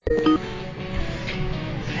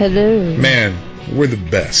Hello. Man, we're the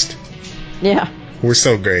best. Yeah. We're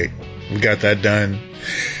so great. We got that done.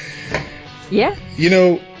 Yeah. You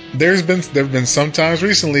know, there've been some times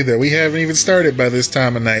recently that we haven't even started by this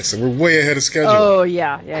time of night, so we're way ahead of schedule. Oh,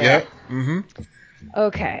 yeah. Mm-hmm.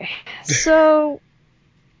 Okay. So,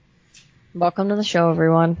 welcome to the show,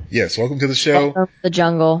 everyone. Yes, welcome to the show. Welcome to the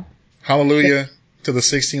jungle. Hallelujah to the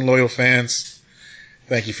 16 loyal fans.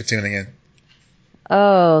 Thank you for tuning in.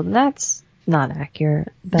 Oh, that's not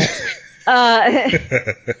accurate. But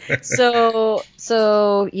so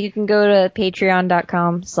you can go to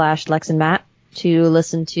patreon.com/LexandMatt to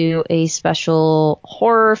listen to a special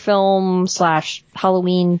horror film /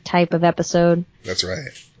 Halloween type of episode. That's right.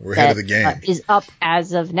 We're ahead of the game. Is up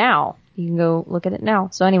as of now. You can go look at it now.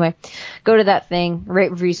 So anyway, go to that thing,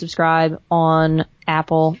 rate, review, subscribe on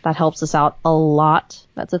Apple. That helps us out a lot.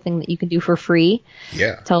 That's a thing that you can do for free.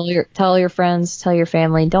 Yeah. Tell your friends, tell your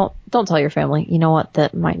family. Don't tell your family. You know what?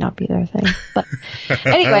 That might not be their thing. But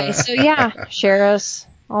anyway, so yeah, share us,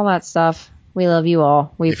 all that stuff. We love you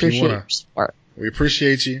all. We appreciate your support. We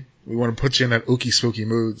appreciate you. We want to put you in that ooky spooky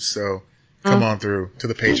mood. So come on through to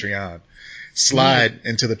the Patreon. Slide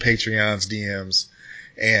into the Patreon's DMs.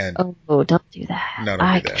 And oh, don't do that. No, don't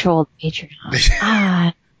I do that. control the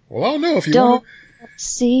Patreon. Well, I don't know if you don't want to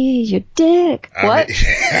see your dick. What?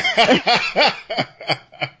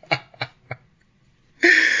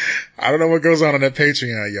 I don't know what goes on that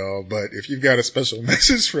Patreon, y'all, but if you've got a special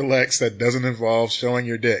message for Lex that doesn't involve showing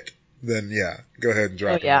your dick, then yeah, go ahead and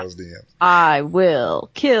drop it in those DMs. I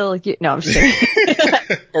will kill you. No, I'm just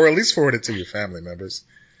kidding. Or at least forward it to your family members.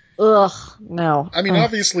 Ugh, no. I mean,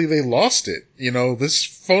 obviously they lost it. You know, this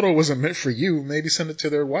photo wasn't meant for you. Maybe send it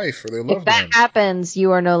to their wife or their loved one. If that happens,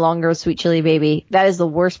 you are no longer a sweet chili baby. That is the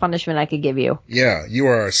worst punishment I could give you. Yeah, you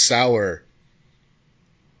are a sour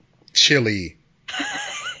chili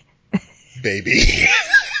baby.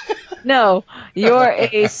 No, you're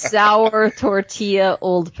a sour tortilla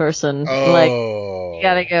old person. Oh. Like, you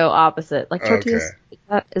gotta go opposite. Like tortillas. Okay.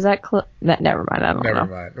 Is that never mind. I don't know. Never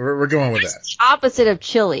mind. We're going with that. Opposite of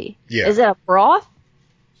chili. Yeah. Is it a broth?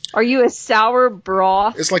 Are you a sour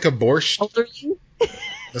broth? It's like a borscht. Elderly?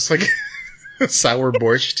 It's like sour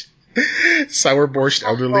borscht. Sour borscht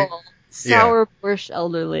elderly. Sour borscht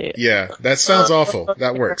elderly. Yeah, that sounds awful.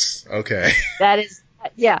 That works. Okay. That is,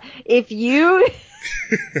 yeah. If you,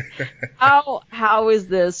 how is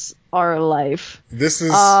this our life? This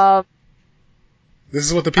is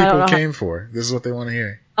what the people came for. This is what they want to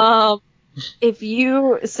hear. If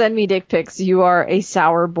you send me dick pics, you are a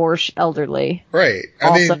sour borscht elderly. Right.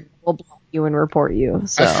 I mean, we'll block you and report you.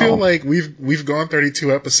 So. I feel like we've gone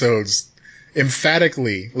 32 episodes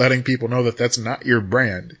emphatically letting people know that that's not your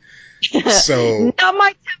brand. So not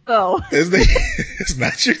my tempo. It's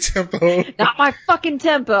not your tempo. Not my fucking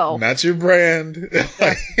tempo. Not your brand. No,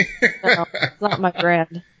 it's not my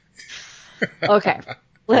brand. Okay.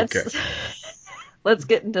 Let's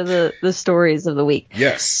get into the stories of the week.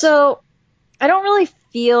 Yes. So, I don't really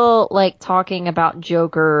feel like talking about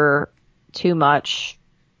Joker too much.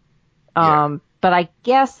 But I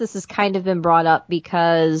guess this has kind of been brought up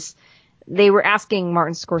because they were asking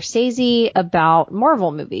Martin Scorsese about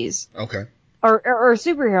Marvel movies. Okay. Or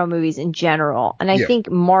superhero movies in general. And I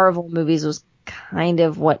think Marvel movies was kind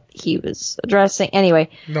of what he was addressing. Anyway.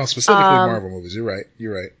 No, specifically Marvel movies.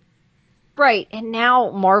 You're right. Right, and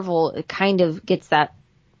now Marvel kind of gets that,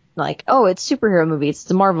 like, oh, it's superhero movie, it's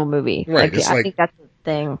a Marvel movie. Right, like, I think that's the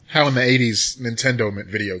thing. How in the 80s Nintendo meant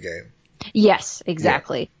video game. Yes,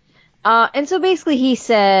 exactly. Yeah. And so basically he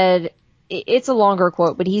said, it's a longer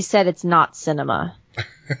quote, but he said it's not cinema.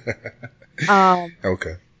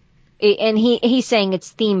 Okay. And he's saying it's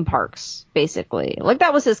theme parks, basically. Like,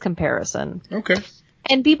 that was his comparison. Okay.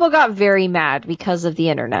 And people got very mad because of the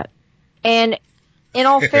internet. And in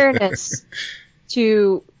all fairness,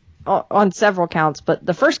 on several counts, but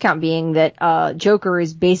the first count being that Joker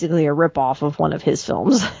is basically a ripoff of one of his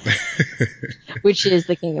films, which is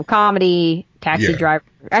The King of Comedy, Taxi Driver,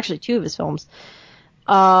 actually two of his films.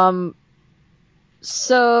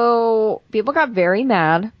 So people got very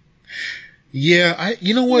mad. Yeah,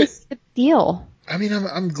 you know what? What's the deal? I mean,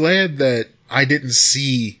 I'm glad that I didn't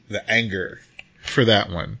see the anger for that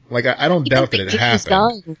one. Like, I don't doubt that it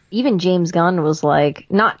happened. Even James Gunn was like,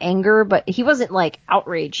 not anger, but he wasn't like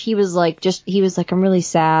outraged. He was like, I'm really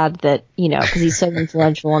sad that, because he's so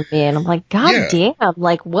influential on me. And I'm like, God damn,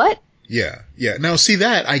 like what? Yeah. Now, see,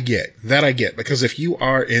 that I get, because if you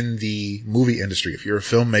are in the movie industry, if you're a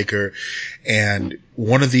filmmaker and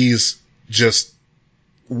one of these just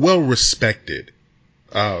well-respected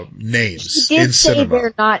names in cinema.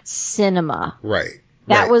 They're not cinema. Right.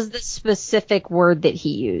 That Right. was the specific word that he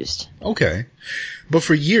used. Okay. But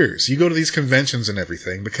for years, you go to these conventions and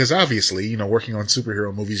everything, because obviously, you know, working on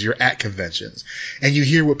superhero movies, you're at conventions and you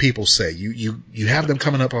hear what people say. You have them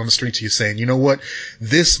coming up on the streets, you saying, you know what,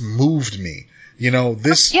 this moved me. You know,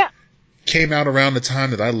 this came out around the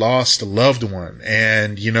time that I lost a loved one,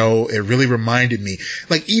 and, you know, it really reminded me,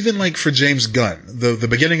 like, even like for James Gunn, the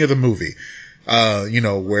beginning of the movie, you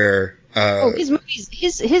know, where, his movies,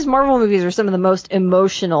 his Marvel movies are some of the most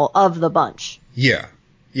emotional of the bunch. Yeah.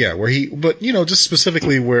 Yeah, but, you know, just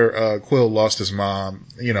specifically where, Quill lost his mom,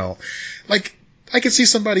 you know, like, I could see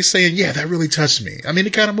somebody saying, yeah, that really touched me. I mean,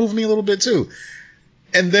 it kind of moved me a little bit too.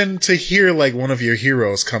 And then to hear, like, one of your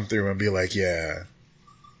heroes come through and be like, yeah,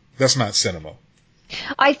 that's not cinema.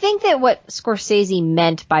 I think that what Scorsese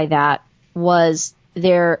meant by that was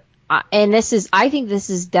I think this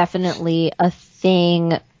is definitely a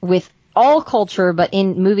thing with all culture, but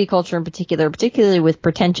in movie culture in particular, particularly with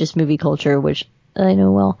pretentious movie culture, which I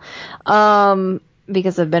know well,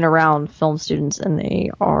 because I've been around film students and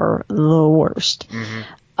they are the worst.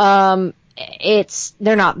 Mm-hmm.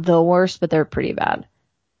 They're not the worst, but they're pretty bad.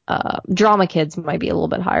 Drama kids might be a little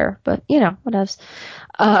bit higher, but you know, whatevs.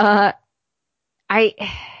 I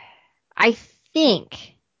think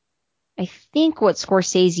what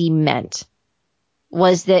Scorsese meant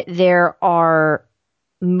was that there are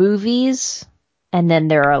movies and then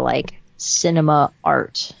there are like cinema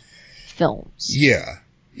art films. Yeah.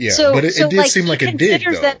 Yeah. So, but it did like, seem like he a dig,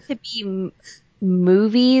 considers though. them to be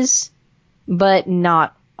movies, but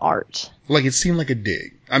not art. Like, it seemed like a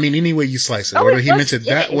dig. I mean, any way you slice it, Oh, whether it he was, meant it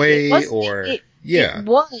yeah, that way yeah. It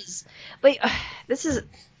was. But this is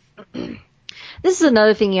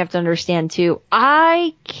another thing you have to understand too.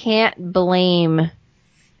 I can't blame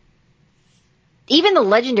even the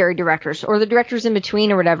legendary directors or the directors in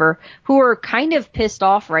between or whatever who are kind of pissed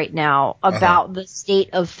off right now about the state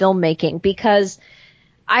of filmmaking, because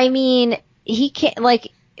I mean, he can't, like,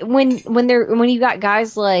 when you got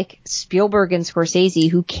guys like Spielberg and Scorsese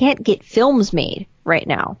who can't get films made right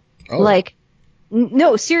now. Oh. Like,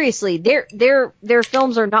 no, seriously, their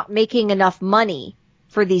films are not making enough money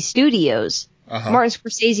for these studios. Martin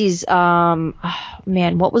Scorsese's,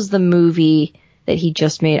 man, what was the movie that he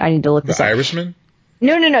just made? I need to look this up. The Irishman?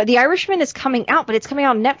 No. The Irishman is coming out, but it's coming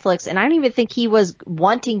out on Netflix, and I don't even think he was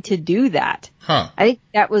wanting to do that. Huh. I think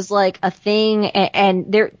that was like a thing,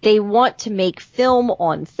 and they want to make film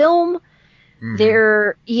on film. Mm-hmm.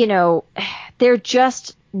 They're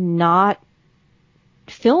just not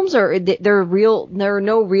films they're real. There are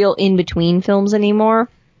no real in between films anymore.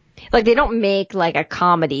 Like, they don't make like a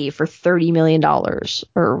comedy for $30 million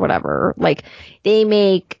or whatever. Like, they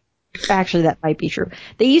make. Actually, that might be true.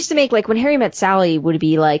 They used to make, like, When Harry Met Sally would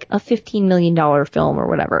be like a $15 million film or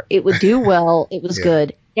whatever. It would do well. It was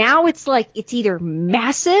good. Now it's like, it's either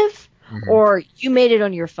massive or you made it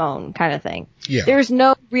on your phone kind of thing. Yeah. There's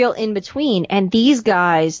no real in between. And these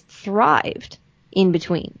guys thrived in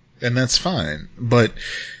between. And that's fine. But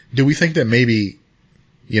do we think that maybe,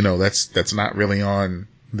 you know, that's not really on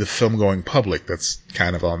the film going public? That's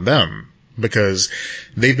kind of on them. Because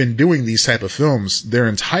they've been doing these type of films their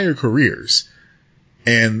entire careers.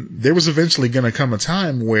 And there was eventually going to come a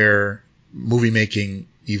time where movie making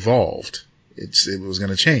evolved. It was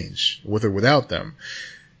going to change, with or without them.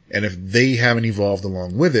 And if they haven't evolved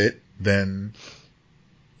along with it, then,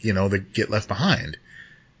 you know, they get left behind.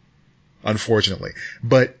 Unfortunately.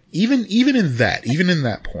 But even in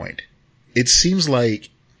that point, it seems like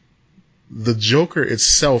the Joker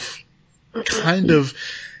itself kind of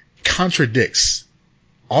contradicts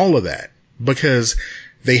all of that, because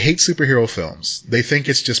they hate superhero films. They think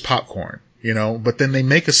it's just popcorn, you know, but then they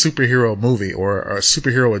make a superhero movie or a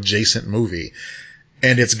superhero adjacent movie,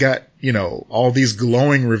 and it's got, you know, all these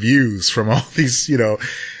glowing reviews from all these, you know,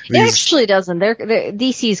 It actually doesn't.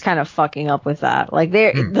 DC's kind of fucking up with that. Like,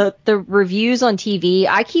 the reviews on TV,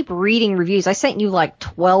 I keep reading reviews. I sent you like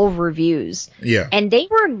 12 reviews. Yeah. And they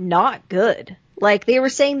were not good. Like, they were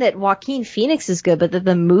saying that Joaquin Phoenix is good, but that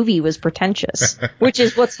the movie was pretentious, which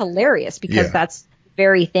is what's hilarious, because that's the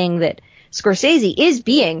very thing that Scorsese is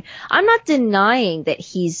being. I'm not denying that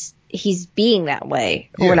he's being that way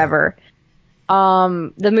or whatever.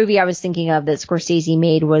 The movie I was thinking of that Scorsese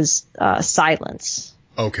made was Silence.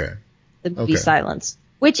 Okay. The movie Silence,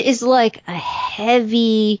 which is like a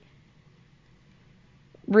heavy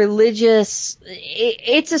religious.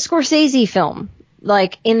 It's a Scorsese film,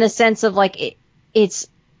 like, in the sense of like it's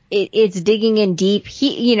digging in deep.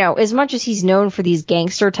 He, you know, as much as he's known for these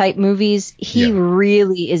gangster type movies, he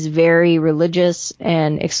really is very religious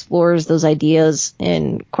and explores those ideas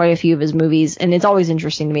in quite a few of his movies, and it's always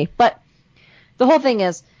interesting to me. But the whole thing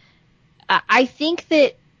is, I think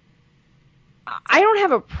that I don't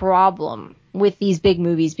have a problem with these big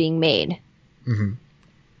movies being made. Mm-hmm.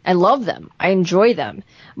 I love them. I enjoy them.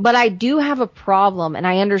 But I do have a problem, and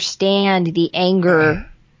I understand the anger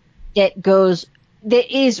that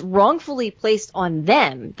is wrongfully placed on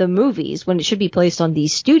them, the movies, when it should be placed on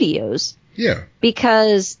these studios. Yeah.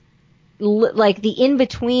 Because, like, the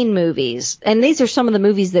in-between movies, and these are some of the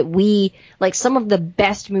movies that some of the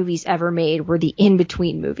best movies ever made were the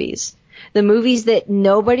in-between movies. The movies that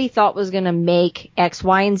nobody thought was going to make X,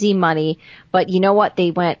 Y, and Z money, but you know what?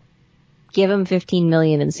 They went, give them $15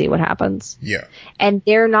 million and see what happens. Yeah. And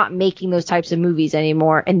they're not making those types of movies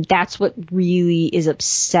anymore, and that's what really is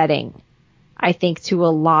upsetting, I think, to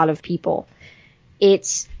a lot of people.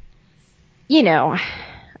 It's, I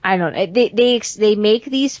don't know. They make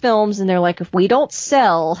these films, and they're like, if we don't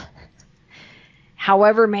sell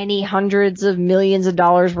however many hundreds of millions of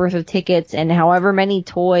dollars worth of tickets and however many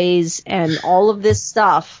toys and all of this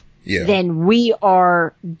stuff, then we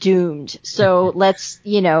are doomed. So let's,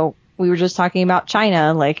 we were just talking about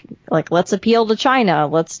China, like let's appeal to China.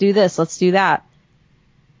 Let's do this. Let's do that.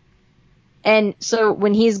 And so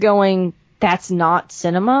when he's going, that's not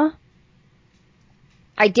cinema,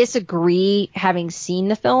 I disagree, having seen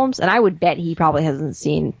the films, and I would bet he probably hasn't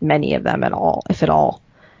seen many of them at all, if at all.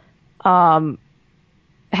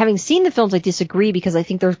 Having seen the films, I disagree because I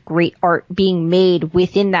think there's great art being made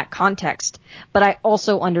within that context. But I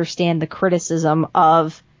also understand the criticism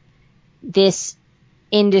of this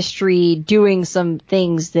industry doing some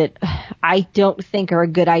things that I don't think are a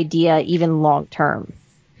good idea, even long term.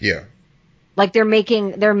 Yeah. Like they're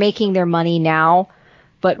making their money now,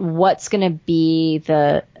 but what's going to be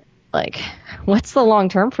what's the long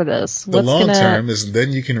term for this? The long term is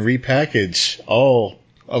then you can repackage all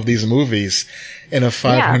of these movies in a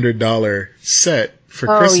 $500 set for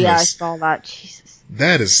Christmas. Oh yeah, I saw that. Jesus.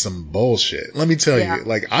 That is some bullshit. Let me tell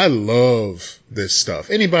you, I love this stuff.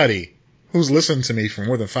 Anybody who's listened to me for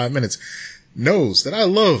more than 5 minutes knows that I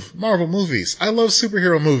love Marvel movies. I love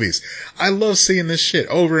superhero movies. I love seeing this shit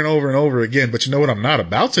over and over and over again. But you know what I'm not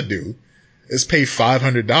about to do is pay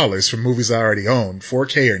 $500 for movies I already own,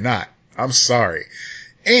 4K or not. I'm sorry.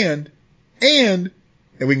 And we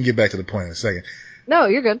can get back to the point in a second. No,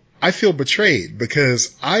 you're good. I feel betrayed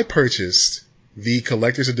because I purchased the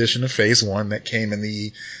collector's edition of Phase 1 that came in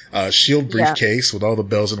the Shield briefcase with all the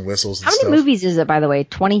bells and whistles and stuff. How many movies is it, by the way?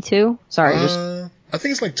 22? Sorry. I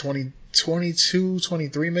think it's like 22,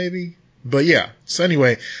 23 maybe. But yeah. So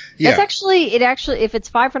anyway, yeah. It actually, if it's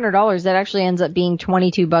 $500, that actually ends up being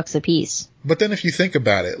 $22 a piece. But then if you think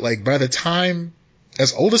about it, like by the time,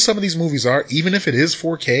 as old as some of these movies are, even if it is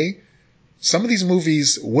 4K, some of these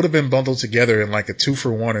movies would have been bundled together in like a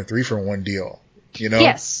 2-for-1 or 3-for-1 deal. You know?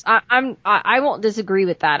 Yes, I won't disagree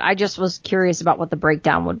with that. I just was curious about what the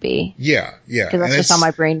breakdown would be. Yeah. Because that's just how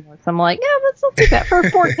my brain works. I'm like, yeah, that's not too bad for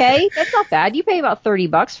a 4K. That's not bad. You pay about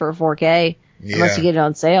 $30 for a 4K unless you get it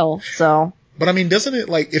on sale. So. But I mean, doesn't it,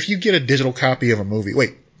 like, if you get a digital copy of a movie,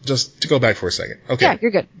 wait, just to go back for a second. Okay. Yeah,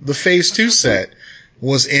 you're good. The Phase 2 set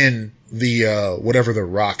was in the, whatever the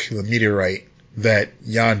rock, the meteorite that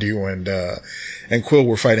Yondu and Quill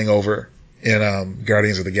were fighting over in,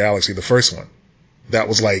 Guardians of the Galaxy, the first one. That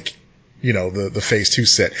was like, the Phase 2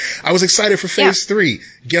 set. I was excited for Phase 3.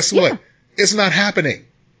 Guess what? It's not happening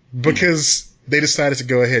because they decided to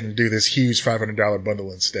go ahead and do this huge $500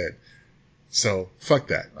 bundle instead. So fuck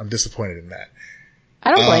that. I'm disappointed in that.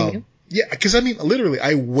 I don't blame you. Yeah, because I mean, literally,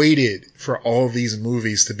 I waited for all these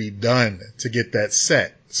movies to be done to get that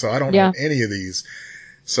set. So I don't know any of these.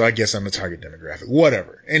 So I guess I'm the target demographic.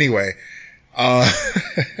 Whatever. Anyway,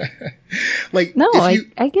 like, no,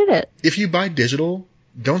 I get it. If you buy digital,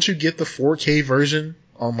 don't you get the 4K version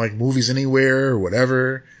on like Movies Anywhere or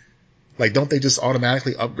whatever? Like, don't they just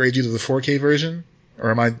automatically upgrade you to the 4K version?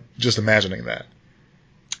 Or am I just imagining that?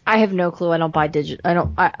 I have no clue. I don't buy digital.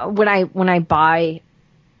 When I buy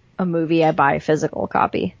a movie, I buy a physical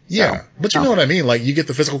copy. Yeah, but you know what I mean? Like, you get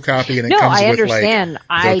the physical copy and it comes I with, understand. like,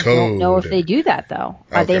 I the code. don't know if they do that, though.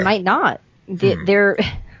 Okay. They might not. There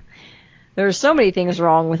are so many things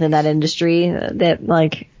wrong within that industry that,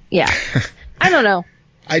 like, yeah. I don't know.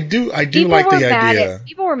 I do like the idea.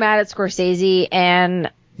 People were mad at Scorsese,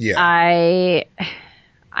 and I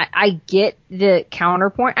get the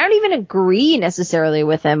counterpoint. I don't even agree necessarily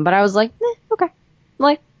with him, but I was like, okay.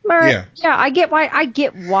 Like, all right. Yeah, I get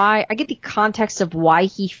the context of why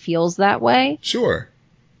he feels that way. Sure.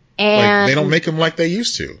 And like, they don't make him like they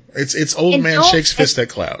used to. It's old man shakes fist at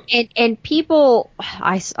cloud. And people,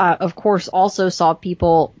 I of course also saw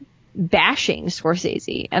people bashing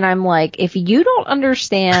Scorsese. And I'm like, if you don't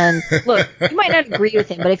understand, look, you might not agree with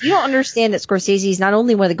him, but if you don't understand that Scorsese is not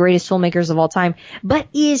only one of the greatest filmmakers of all time, but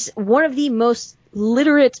is one of the most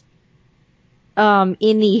literate in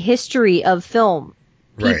the history of film.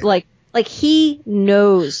 People, Right. like he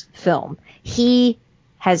knows film. He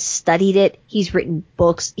has studied it. He's written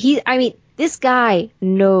books. This guy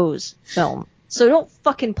knows film. So don't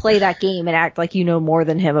fucking play that game and act like you know more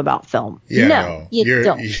than him about film. Yeah, no, you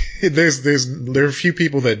don't. There are a few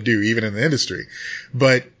people that do, even in the industry.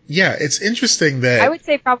 But yeah, it's interesting that I would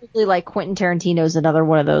say probably like Quentin Tarantino is another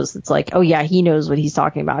one of those that's like, oh yeah, he knows what he's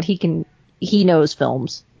talking about. He knows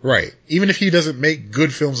films. right. Even if he doesn't make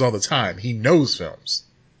good films all the time, he knows films.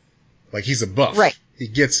 Like he's a buff. Right. He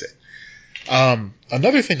gets it.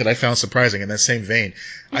 Another thing that I found surprising in that same vein,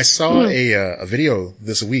 I saw a video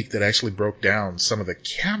this week that actually broke down some of the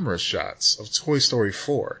camera shots of Toy Story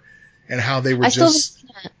 4 and how they were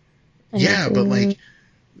but like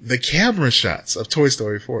the camera shots of Toy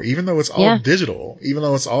Story 4, even though it's all digital, even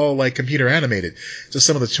though it's all like computer animated, just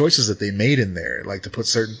some of the choices that they made in there, like to put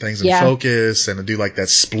certain things in focus and to do like that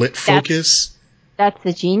split focus. That's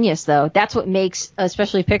the genius, though. That's what makes,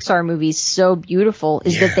 especially Pixar movies, so beautiful,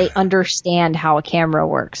 is that they understand how a camera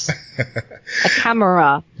works. A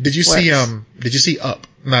camera. Did you see Up?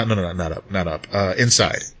 Not Up.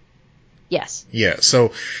 Inside. Yes. Yeah.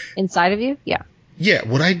 So. Inside of You? Yeah. Yeah.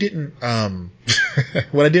 What I didn't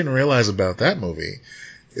realize about that movie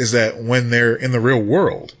is that when they're in the real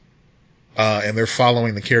world, and they're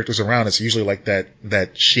following the characters around, it's usually like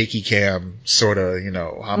that shaky cam sort of,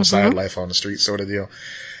 homicide, life on the street sort of deal.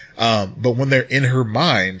 But when they're in her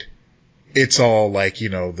mind, it's all like,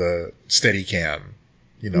 the steady cam,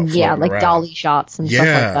 like around. dolly shots and stuff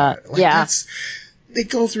like that. Yeah. They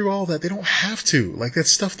go through all that. They don't have to. Like, that's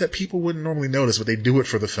stuff that people wouldn't normally notice, but they do it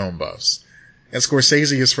for the film buffs. And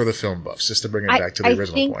Scorsese is for the film buffs, just to bring it back to the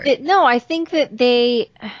original point. I think that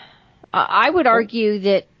I would argue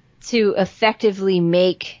that to effectively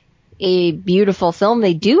make a beautiful film,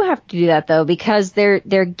 they do have to do that, though, because they're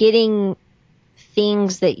getting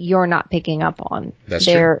things that you're not picking up on. That's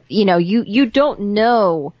true. You don't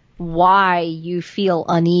know why you feel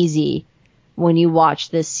uneasy when you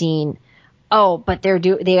watch this scene. Oh, but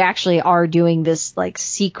they actually are doing this like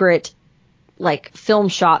secret like film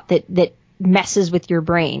shot that messes with your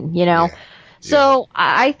brain, So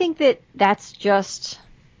I think that that's just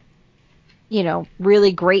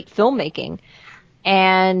really great filmmaking.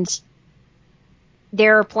 And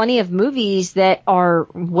there are plenty of movies that are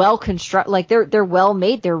well constructed, like they're well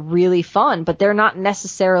made, they're really fun, but they're not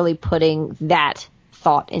necessarily putting that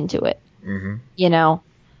thought into it. Mm-hmm.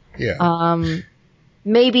 Yeah.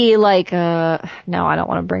 Maybe like no, I don't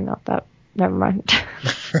want to bring up that. Never mind.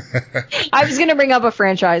 I was going to bring up a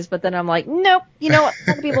franchise, but then I'm like, nope. You know what?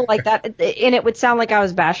 Some people like that, and it would sound like I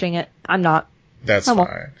was bashing it. I'm not. That's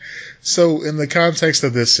fine. So, in the context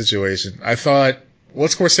of this situation, I thought what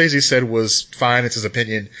Scorsese said was fine. It's his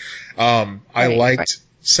opinion. I liked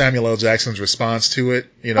Samuel L. Jackson's response to it.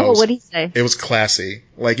 What did he say? It was classy.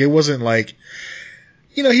 Like, it wasn't like,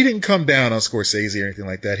 he didn't come down on Scorsese or anything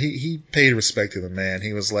like that. He paid respect to the man.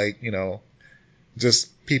 He was like, just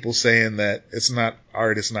people saying that it's not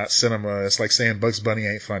art, it's not cinema. It's like saying Bugs Bunny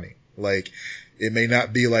ain't funny. Like, it may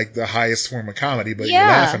not be like the highest form of comedy, but you're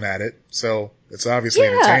laughing at it. So it's obviously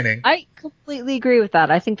entertaining. I completely agree with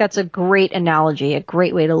that. I think that's a great analogy, a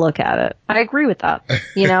great way to look at it. I agree with that.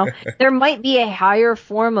 There might be a higher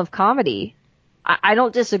form of comedy. I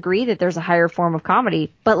don't disagree that there's a higher form of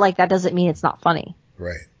comedy, but like that doesn't mean it's not funny.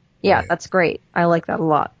 Right. Yeah, right. That's great. I like that a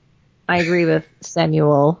lot. I agree with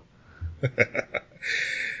Samuel.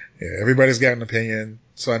 Yeah, everybody's got an opinion,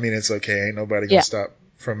 so I mean it's okay. Ain't nobody gonna stop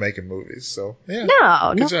from making movies. So yeah,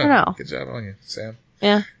 no. Good job on you, Sam.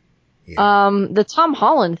 Yeah. The Tom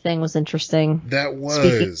Holland thing was interesting. That was.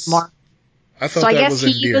 Speaking of Mark. I thought that was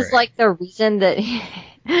endearing. He was like the reason that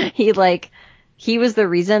he was the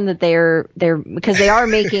reason that they're because they are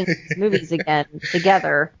making movies again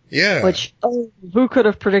together. Yeah. Which who could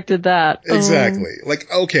have predicted that? Exactly.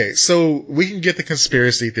 Like, okay, so we can get the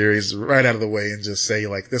conspiracy theories right out of the way and just say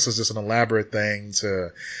like this was just an elaborate thing to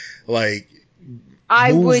like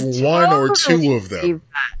move one or two of them.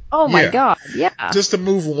 Oh my god, yeah. Just to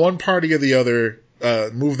move one party or the other,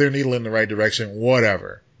 move their needle in the right direction,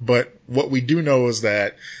 whatever. But what we do know is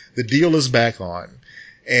that the deal is back on.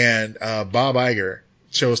 And Bob Iger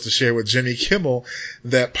chose to share with Jimmy Kimmel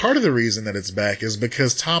that part of the reason that it's back is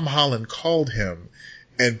because Tom Holland called him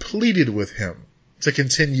and pleaded with him to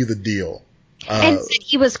continue the deal And said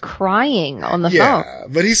he was crying on the phone. Yeah,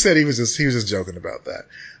 but he said he was just joking about that.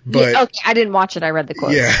 But yeah, okay, I didn't watch it. I read the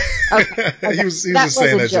quote. Yeah, okay. he was just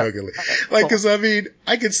saying that jokingly. Okay, because I mean,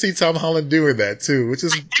 I could see Tom Holland doing that too, which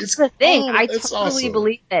is that's the thing. I totally awesome.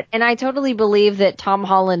 believe it, and I totally believe that Tom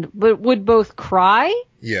Holland would both cry,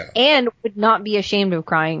 and would not be ashamed of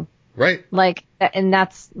crying. Right. Like, and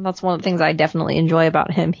that's one of the things I definitely enjoy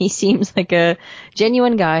about him. He seems like a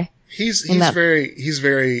genuine guy. He's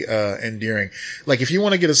very endearing. Like, if you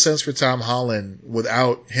want to get a sense for Tom Holland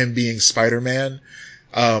without him being Spider-Man,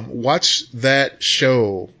 watch that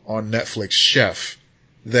show on Netflix, Chef,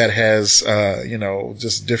 that has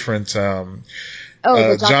just different Jon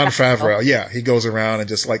Favreau. Yeah, he goes around and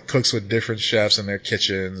just like cooks with different chefs in their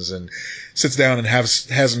kitchens and sits down and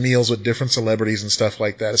has meals with different celebrities and stuff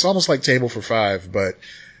like that. It's almost like Table for Five, but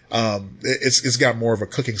it's got more of a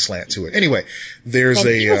cooking slant to it. Anyway, he was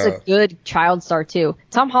a good child star too.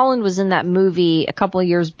 Tom Holland was in that movie a couple of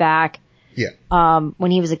years back. Yeah.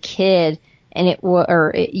 When he was a kid, and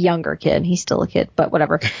younger kid. He's still a kid, but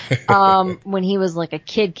whatever. When he was like a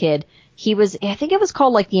kid, I think it was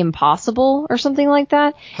called like The Impossible or something like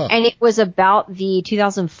that. Huh. And it was about the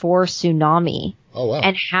 2004 tsunami. Oh, wow.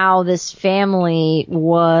 And how this family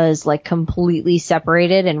was like completely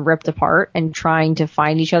separated and ripped apart and trying to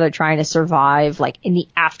find each other, trying to survive like in the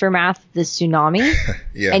aftermath of the tsunami.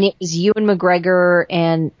 Yeah. And it was Ewan McGregor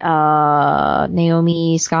and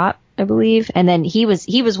Naomi Scott, I believe. And then he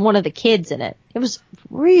was one of the kids in it. It was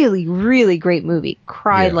really, really great movie.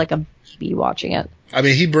 Cried like a baby watching it. I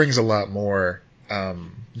mean, he brings a lot more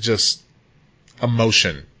just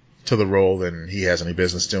emotion to the role than he has any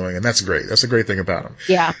business doing, and that's great. That's a great thing about him.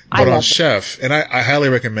 Yeah, but on Chef, and I highly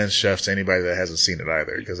recommend Chef to anybody that hasn't seen it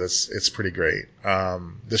either, because it's pretty great.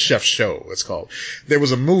 The Chef Show, it's called. There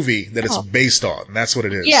was a movie that it's based on. That's what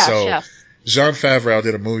it is. Yeah, so Chef. Jon Favreau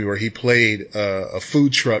did a movie where he played a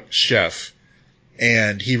food truck chef,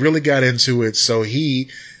 and he really got into it. So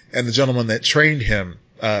he and the gentleman that trained him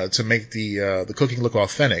to make the cooking look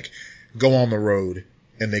authentic go on the road.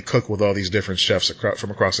 And they cook with all these different chefs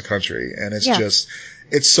from across the country. And it's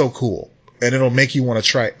it's so cool. And it'll make you want to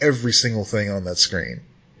try every single thing on that screen,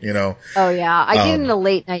 you know? Oh, yeah. I get into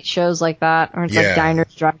late night shows like that, or it's like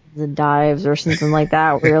Diners, Drive-Ins, and Dives or something like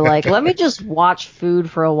that, where you're like, let me just watch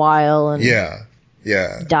food for a while and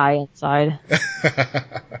die inside.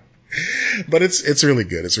 But it's really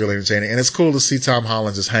good. It's really entertaining. And it's cool to see Tom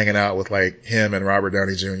Holland just hanging out with like him and Robert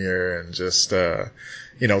Downey Jr. and just,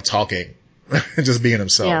 talking. Just being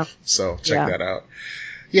himself. Yeah. So check that out.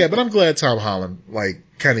 Yeah, but I'm glad Tom Holland like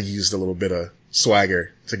kind of used a little bit of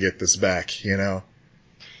swagger to get this back, you know?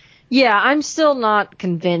 Yeah, I'm still not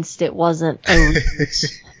convinced it wasn't a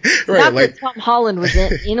ruse. Right, not like, that Tom Holland was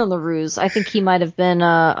in on the ruse. I think he might have been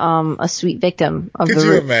a sweet victim of the ruse.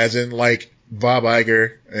 Could you imagine, like, Bob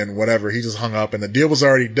Iger and whatever, he just hung up and the deal was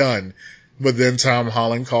already done, but then Tom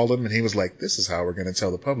Holland called him and he was like, this is how we're going to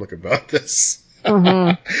tell the public about this.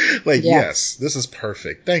 Mm-hmm. Yes, this is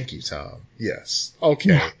perfect. Thank you, Tom. Yes. Okay.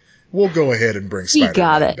 Yeah. We'll go ahead and bring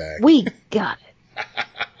Spider-Man back. We got it.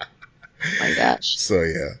 Oh my gosh. So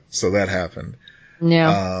that happened.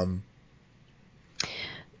 Yeah.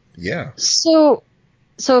 Yeah. So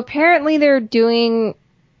apparently they're doing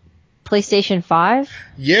PlayStation 5?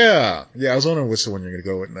 Yeah. I was wondering which one you're going to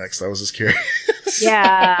go with next. I was just curious.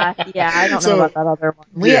 Yeah. I don't know about that other one.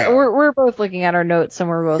 We're both looking at our notes and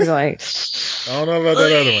we're both going, I don't know about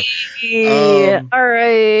that other one. All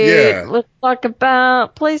right. Yeah. Let's talk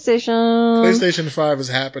about PlayStation. PlayStation 5 is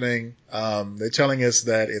happening. They're telling us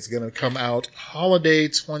that it's going to come out holiday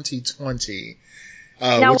 2020.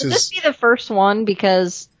 Now, will this be the first one?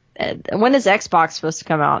 Because when is Xbox supposed to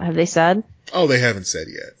come out? Have they said? Oh, they haven't said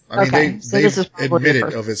yet. I mean, they've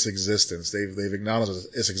admitted of its existence. They've acknowledged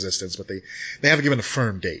its existence, but they haven't given a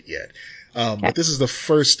firm date yet. But this is the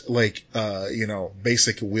first,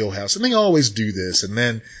 basic wheelhouse. And they always do this. And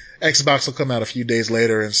then Xbox will come out a few days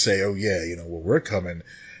later and say, oh yeah, we're coming,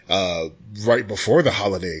 right before the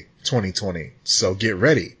holiday 2020. So get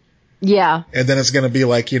ready. Yeah. And then it's going to be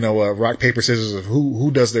like, rock, paper, scissors of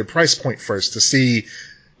who does their price point first to see,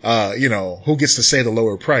 who gets to say the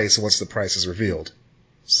lower price once the price is revealed.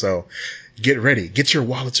 So get ready. Get your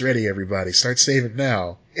wallets ready, everybody. Start saving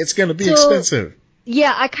now. It's going to be expensive.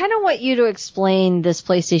 Yeah, I kind of want you to explain this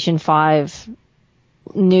PlayStation 5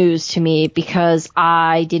 news to me because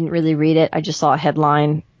I didn't really read it. I just saw a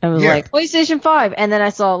headline and was like, PlayStation 5. And then I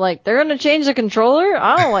saw they're going to change the controller?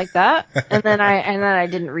 I don't like that. and then I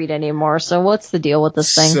didn't read anymore. So what's the deal with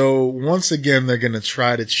this thing? So once again, they're going to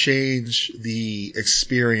try to change the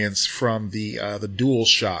experience from the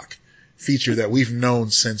DualShock feature that we've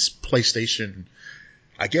known since PlayStation,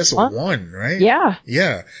 I guess What? 1, right? Yeah.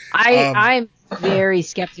 Yeah. I'm very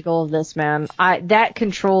skeptical of this, man. That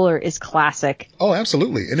controller is classic. Oh,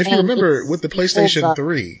 absolutely. And if you And remember with the it holds PlayStation up.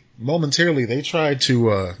 3, momentarily they tried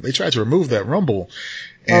to remove that rumble,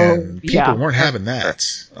 Oh, and people yeah. weren't having that.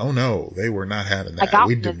 Oh no, they were not having I that. got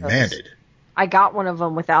We one of those. demanded. I got one of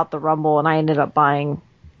them without the rumble, and I ended up buying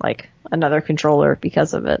like another controller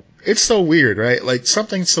because of it. It's so weird, right? Like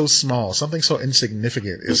something so small, something so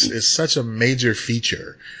insignificant is such a major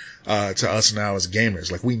feature to us now as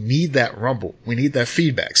gamers. Like we need that rumble, we need that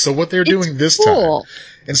feedback. So what they're doing this cool. time,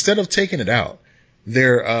 instead of taking it out,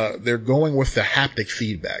 they're going with the haptic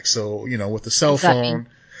feedback. So with the cell phone,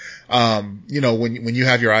 when you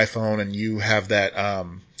have your iPhone and you have that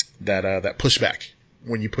pushback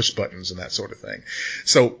when you push buttons and that sort of thing.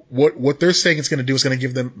 So what they're saying it's going to do is going to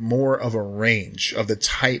give them more of a range of the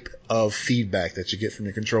type of feedback that you get from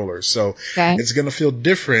your controllers. So it's going to feel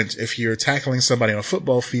different if you're tackling somebody on a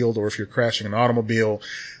football field, or if you're crashing an automobile,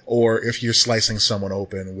 or if you're slicing someone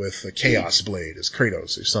open with a Chaos Blade as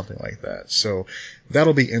Kratos or something like that. So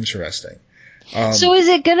that'll be interesting. So is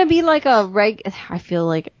it going to be like I feel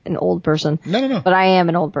like an old person. No. But I am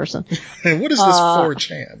an old person. And what is this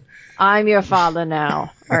 4chan? I'm your father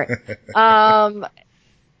now. All right.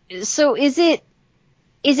 So is it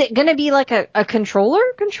going to be like a controller,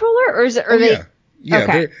 or is it? Yeah,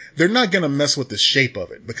 okay. they're not going to mess with the shape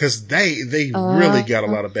of it, because they really got a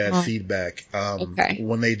lot of bad feedback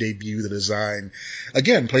when they debuted the design.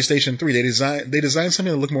 Again, PlayStation 3, they designed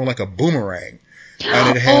something that looked more like a boomerang.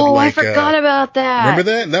 And it had I forgot about that. Remember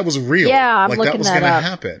that? That was real. Yeah, I'm like looking that was going to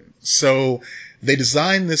happen. So they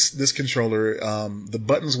designed this controller. The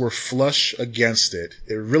buttons were flush against it.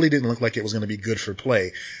 It really didn't look like it was going to be good for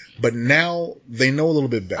play. But now they know a little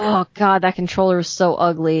bit better. Oh God, that controller is so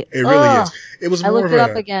ugly. It really is. It was more I looked it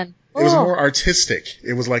up again. It was more artistic.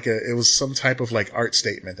 It was some type of like art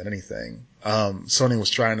statement than anything. Sony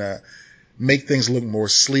was trying to make things look more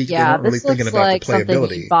sleek. Yeah, they weren't really thinking about like the playability.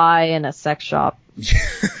 Something you buy in a sex shop.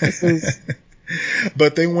 This is.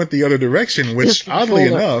 But they went the other direction, which oddly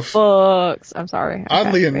enough, I'm sorry.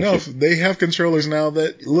 Oddly enough, they have controllers now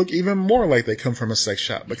that look even more like they come from a sex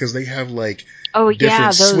shop, because they have like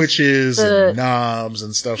different switches and knobs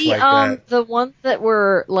and stuff like that. The ones that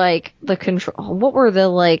were like the control, what were the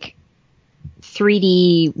like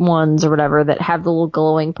 3D ones or whatever that have the little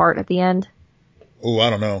glowing part at the end? Oh, I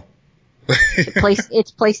don't know.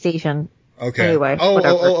 It's PlayStation. Okay. Anyway. I know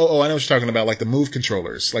what you're talking about, like the Move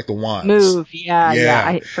controllers, like the wands. Move, yeah.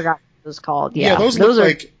 I forgot what it was called. Yeah, those look are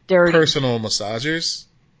like dirty. Personal massagers.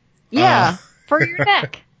 Yeah, for your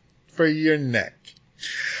neck. For your neck.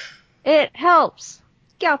 It helps.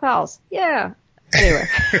 Gal pals. Yeah. Anyway.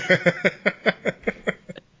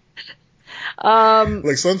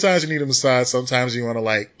 Like sometimes you need a massage, sometimes you want to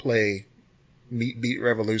like play Meat Beat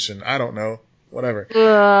Revolution. I don't know.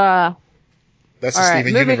 Whatever. That's a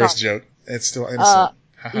Steven Universe joke. It's still innocent.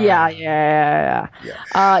 Yeah.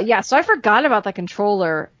 So I forgot about the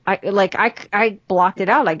controller. I blocked it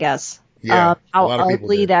out, I guess. Yeah. How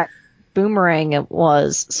ugly that boomerang it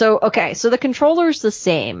was. So the controller's the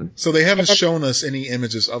same. So they haven't shown us any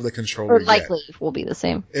images of the controller yet. Likely will be the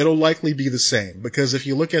same. It'll likely be the same, because if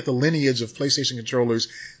you look at the lineage of PlayStation controllers,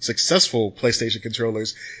 successful PlayStation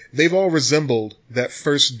controllers, they've all resembled that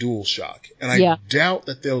first DualShock, and I doubt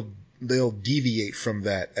that they'll deviate from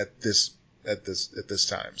that at this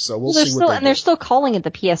time. So we'll see what they do. They're still calling it the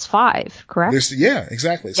PS5, correct?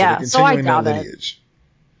 Exactly. So they're continuing that lineage.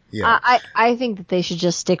 Yeah. I think that they should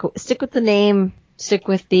just stick with the name, stick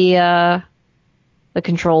with the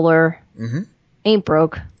controller. Mm-hmm. Ain't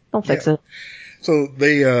broke. Don't fix it. So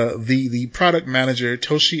the product manager,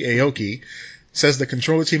 Toshi Aoki, says the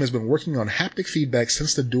controller team has been working on haptic feedback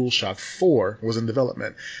since the DualShock 4 was in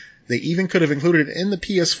development. They even could have included it in the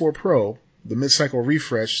PS4 Pro, the mid-cycle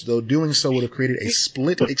refresh, though doing so would have created a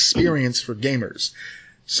split experience for gamers.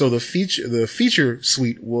 So the feature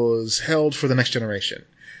suite was held for the next generation.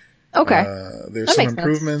 Okay. There's some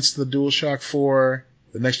improvements to the DualShock 4.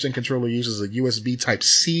 The next-gen controller uses a USB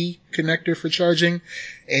Type-C connector for charging,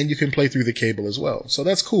 and you can play through the cable as well. So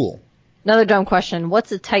that's cool. Another dumb question.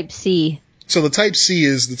 What's a Type-C? So the Type-C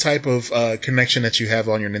is the type of connection that you have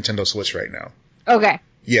on your Nintendo Switch right now. Okay.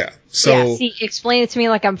 Yeah. So explain it to me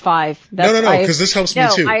like I'm 5. No, because this helps me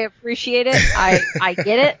too. I appreciate it. I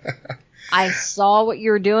get it. I saw what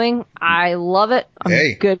you were doing. I love it.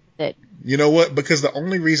 I'm good with it. You know what? Because the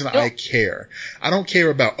only reason I don't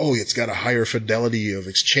care about, it's got a higher fidelity of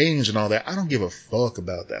exchange and all that. I don't give a fuck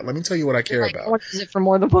about that. Let me tell you what I care about. I want to use it for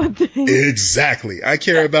more than one thing. Exactly. I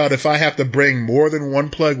care about if I have to bring more than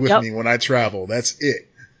one plug with me when I travel. That's it.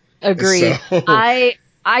 Agreed. So,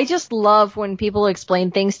 I just love when people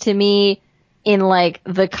explain things to me in like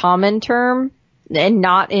the common term and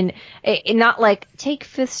not not like take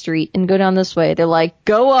 5th Street and go down this way. They're like,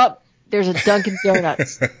 go up, there's a Dunkin'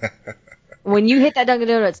 Donuts. When you hit that Dunkin'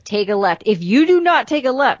 Donuts, take a left. If you do not take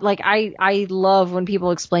a left, like I love when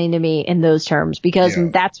people explain to me in those terms because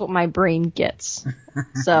that's what my brain gets.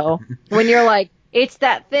 So when you're like, it's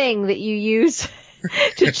that thing that you use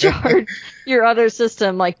to charge your other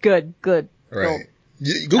system, like good. Right. Cool.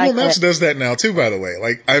 Google Maps does that now too, by the way.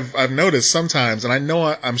 Like I've noticed sometimes, and I know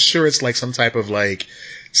I'm sure it's like some type of like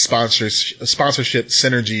sponsorship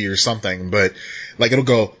synergy or something, but like it'll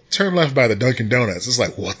go turn left by the Dunkin' Donuts. It's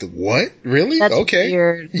like what? Really? That's okay.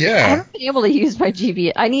 Weird. Yeah. I haven't been able to use my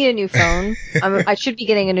GPS. I need a new phone. I should be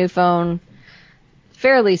getting a new phone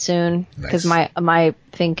fairly soon because my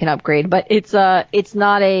thing can upgrade, but it's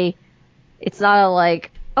not a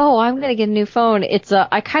like, oh, I'm going to get a new phone.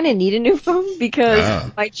 I kind of need a new phone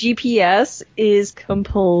because my GPS is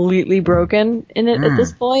completely broken in it at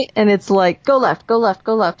this point. And it's like, go left, go left,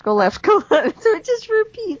 go left, go left, go left. So it just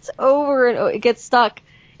repeats over and over. It gets stuck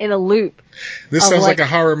in a loop. This sounds like a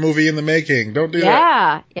horror movie in the making. Don't do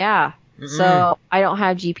that. Yeah. So I don't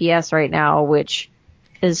have GPS right now, which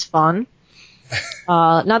is fun.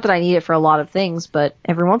 Not that I need it for a lot of things, but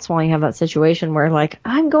every once in a while you have that situation where like,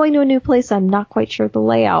 I'm going to a new place, I'm not quite sure the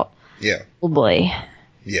layout. Yeah. Oh boy.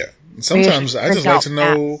 Yeah. Sometimes I just like to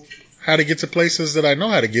know how to get to places that I know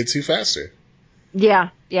how to get to faster. Yeah,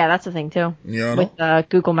 that's a thing too. You know? With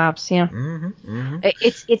Google Maps, yeah.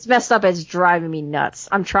 It's messed up. It's driving me nuts.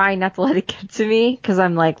 I'm trying not to let it get to me because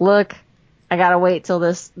I'm like, look, I gotta wait till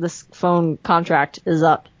this phone contract is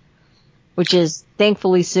up, which is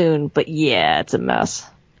thankfully soon. But yeah, it's a mess.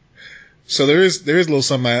 So there is a little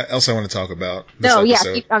something else I want to talk about. This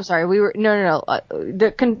episode. I'm sorry. We were no.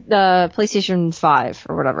 The PlayStation 5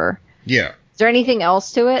 or whatever. Yeah. Is there anything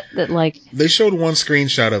else to it that like? They showed one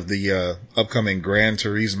screenshot of the upcoming Gran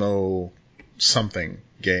Turismo something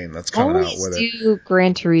game that's coming out with it.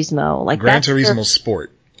 Gran Turismo, like Gran Turismo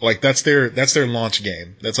Sport. Like that's their launch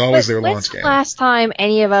game. That's always their launch game. Last time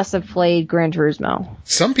any of us have played Gran Turismo.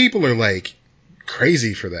 Some people are like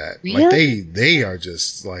crazy for that. Really? Like they are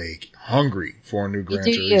just like hungry for a new Gran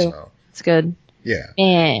Turismo. It's good. Yeah.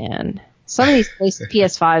 Man, some of these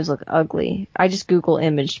PS5s look ugly. I just Google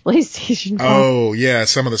imaged PlayStation 5. Oh yeah,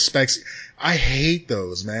 some of the specs. I hate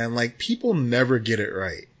those, man. Like people never get it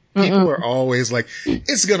right. People are always like,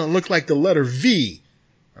 it's gonna look like the letter V.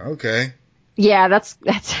 Okay. Yeah, that's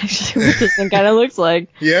actually what this thing kind of looks like.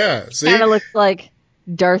 Yeah, see? Kind of looks like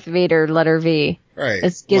Darth Vader letter V. Right.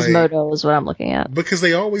 It's Gizmodo is what I'm looking at. Because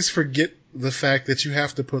they always forget the fact that you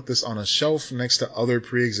have to put this on a shelf next to other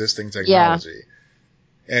pre-existing technology.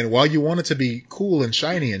 Yeah. And while you want it to be cool and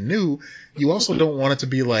shiny and new, you also don't want it to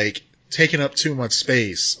be like taking up too much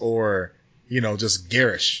space or, just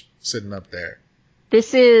garish sitting up there.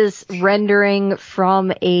 This is rendering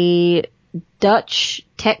from a Dutch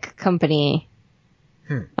tech company,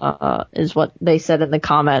 is what they said in the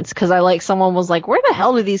comments. Because someone was like, where the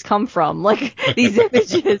hell do these come from? Like, these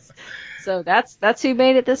images. So that's who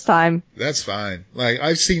made it this time. That's fine. Like,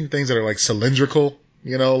 I've seen things that are like cylindrical,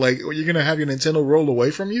 like, you're going to have your Nintendo roll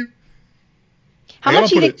away from you? How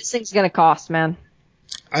much do you think this thing's going to cost, man?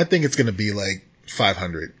 I think it's going to be like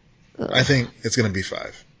 $500. I think it's going to be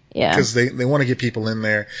 $500. Yeah. Because they want to get people in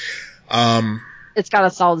there. It's got a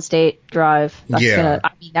solid state drive. Yeah.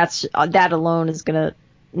 That alone is gonna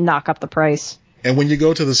knock up the price. And when you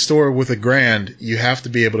go to the store with $1,000, you have to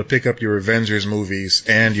be able to pick up your Avengers movies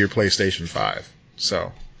and your PlayStation 5.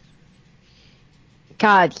 So.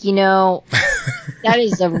 God, that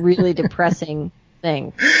is a really depressing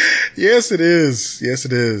thing. Yes, it is. Yes,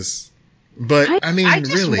 it is. But I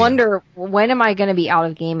just really, wonder, when am I going to be out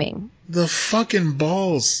of gaming? The fucking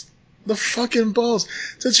balls to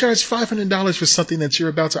charge $500 for something that you're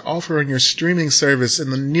about to offer on your streaming service in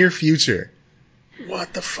the near future.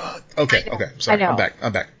 What the fuck? Okay. Sorry. I'm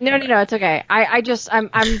back. No, it's okay. I'm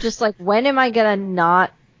just like, when am I going to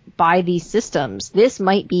not buy these systems? This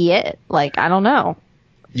might be it. Like, I don't know.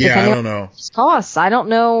 Yeah, I don't know. Costs. I don't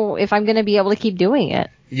know if I'm going to be able to keep doing it.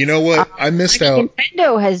 You know what? I missed out.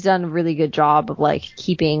 Nintendo has done a really good job of like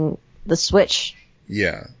keeping the Switch.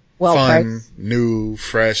 Yeah. Well fun, priced. New,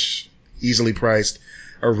 fresh, easily priced,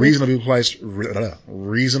 or reasonably priced.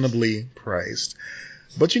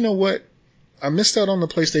 But you know what? I missed out on the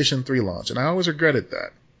PlayStation 3 launch, and I always regretted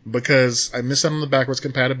that because I missed out on the backwards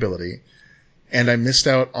compatibility, and I missed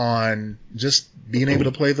out on just being able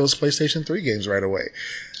to play those PlayStation 3 games right away.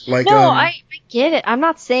 Like, no, I get it. I'm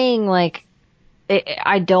not saying like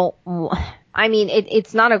I don't. I mean,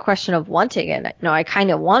 it's not a question of wanting it. No, I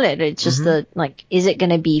kind of want it. It's just is it going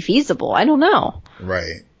to be feasible? I don't know.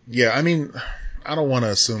 Right. Yeah. I mean, I don't want to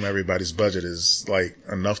assume everybody's budget is like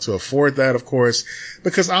enough to afford that, of course,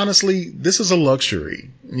 because honestly, this is a luxury.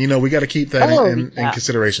 You know, we got to keep that in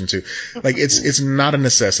consideration too. Like it's not a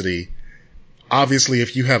necessity. Obviously,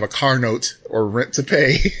 if you have a car note or rent to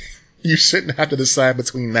pay, you shouldn't have to decide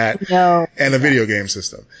between that and a video game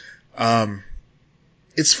system.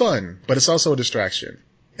 It's fun, but it's also a distraction.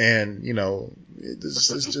 And, you know,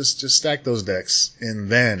 just stack those decks and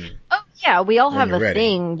then. Oh, yeah. We all have a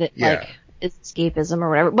thing that is escapism or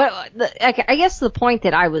whatever. But I guess the point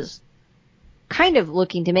that I was kind of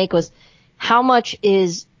looking to make was how much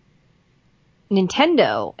is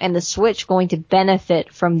Nintendo and the Switch going to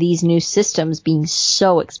benefit from these new systems being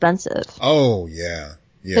so expensive? Oh, yeah.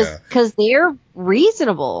 Yeah. Because they're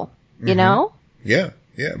reasonable, you know? Yeah.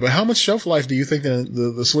 Yeah, but how much shelf life do you think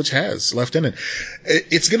the Switch has left in it?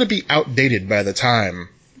 It's going to be outdated by the time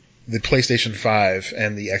the PlayStation 5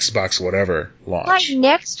 and the Xbox whatever launch. Like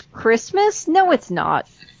next Christmas? No, it's not.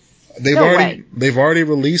 They've already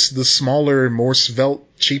released the smaller, more svelte,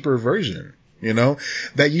 cheaper version. You know,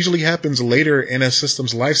 that usually happens later in a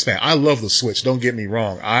system's lifespan. I love the Switch. Don't get me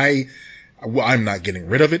wrong. I'm not getting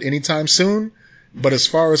rid of it anytime soon. But as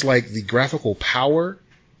far as like the graphical power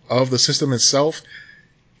of the system itself,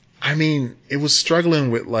 I mean, it was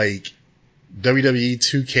struggling with like WWE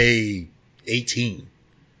 2K18.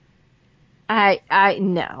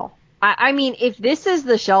 No. I mean, if this is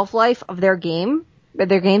the shelf life of their game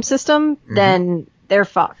system, then they're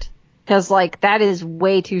fucked. Cause like that is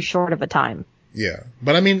way too short of a time. Yeah.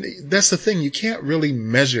 But I mean, that's the thing. You can't really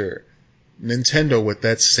measure Nintendo with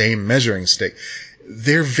that same measuring stick.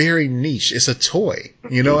 They're very niche. It's a toy,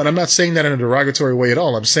 you know, and I'm not saying that in a derogatory way at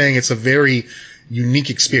all. I'm saying it's a very unique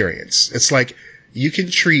experience. It's like you can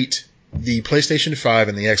treat the PlayStation 5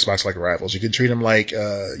 and the Xbox like rivals. You can treat them like,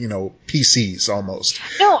 PCs almost.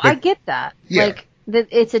 No, I get that. Yeah. Like,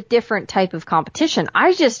 it's a different type of competition.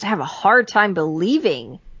 I just have a hard time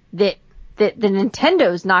believing that the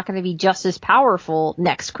Nintendo's not going to be just as powerful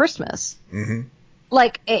next Christmas. Mm-hmm.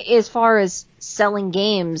 Like, as far as selling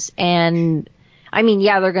games and, I mean,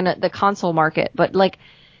 yeah, they're the console market, but like,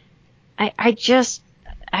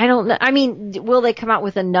 I don't know. I mean, will they come out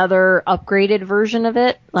with another upgraded version of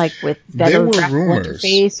it, like with better graphical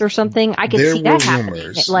interface or something? I could see that happening. There were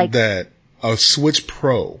rumors like that a Switch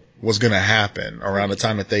Pro was going to happen around the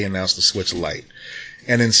time that they announced the Switch Lite,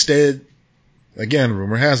 and instead, again,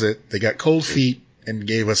 rumor has it, they got cold feet and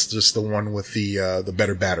gave us just the one with the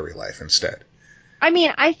better battery life instead. I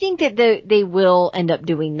mean, I think that they will end up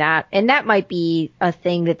doing that, and that might be a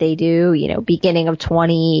thing that they do, you know, beginning of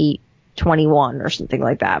 2021 or something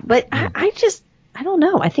like that. But I don't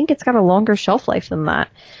know. I think it's got a longer shelf life than that.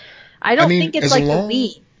 I don't think it's like the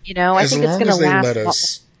Wii, you know. I think it's going to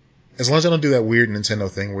last. As long as they don't do that weird Nintendo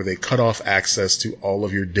thing where they cut off access to all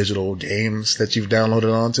of your digital games that you've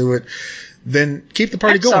downloaded onto it, then keep the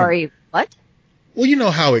party going. Sorry, what? Well, you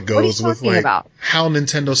know how it goes with like about? How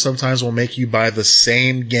Nintendo sometimes will make you buy the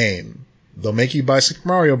same game. They'll make you buy Super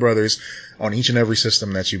Mario Brothers on each and every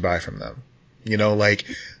system that you buy from them. You know, like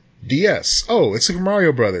DS. Oh, it's Super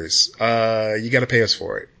Mario Brothers. You got to pay us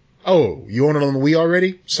for it. Oh, you own it on the Wii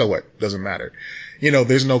already? So what? Doesn't matter. You know,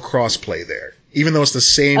 there's no cross-play there, even though it's the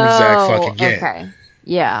same exact fucking game. Okay.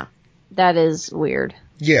 Yeah, that is weird.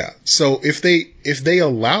 Yeah. So if they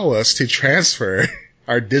allow us to transfer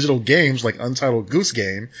our digital games like Untitled Goose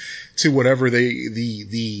Game to whatever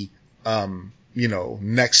the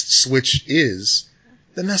next Switch is,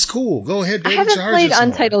 then that's cool. Go ahead, baby. I haven't played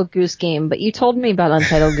Untitled Goose Game, but you told me about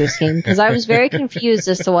Untitled Goose Game because I was very confused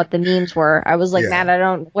as to what the memes were. I was like,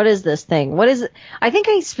 Matt, what is this thing? What is it? I think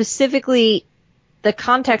I specifically, the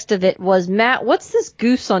context of it was, Matt, what's this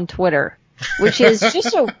goose on Twitter? Which is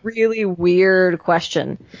just a really weird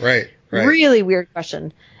question. Right. Really weird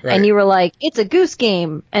question. Right. And you were like, it's a goose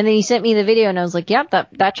game. And then you sent me the video and I was like, yep,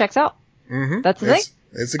 that checks out. Mm-hmm. That's the thing.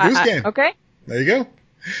 It's a goose game. Okay. There you go.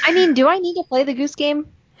 I mean, do I need to play the goose game?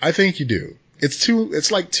 I think you do.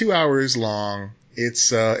 It's like 2 hours long.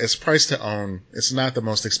 It's priced to own. It's not the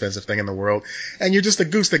most expensive thing in the world. And you're just a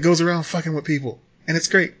goose that goes around fucking with people. And it's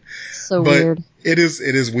great. So weird. It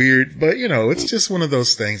is weird, but you know, it's just one of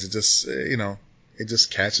those things. It just, it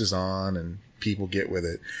just catches on and people get with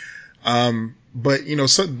it. But you know,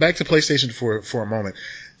 so back to PlayStation for a moment.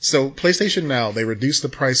 So PlayStation Now, they reduced the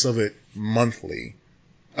price of it monthly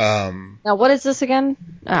Now, what is this again?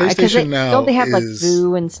 PlayStation Now don't they have like is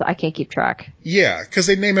Vue and I can't keep track. Yeah, because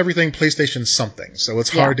they name everything PlayStation something, so it's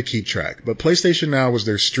hard to keep track. But PlayStation Now is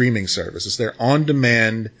their streaming service. It's their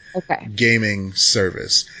on-demand gaming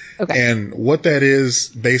service. Okay. And what that is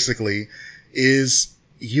basically is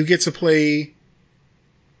you get to play.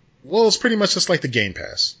 Well, it's pretty much just like the Game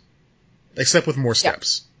Pass, except with more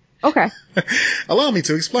steps. Yeah. Okay. Allow me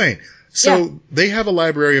to explain. So they have a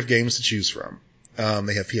library of games to choose from.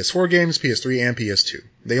 They have PS4 games, PS3, and PS2.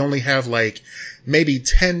 They only have like maybe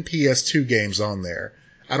 10 PS2 games on there.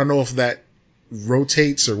 I don't know if that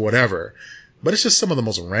rotates or whatever, but it's just some of the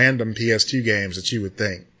most random PS2 games that you would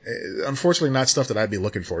think. Unfortunately, not stuff that I'd be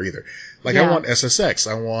looking for either. Like I want SSX.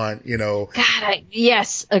 I want,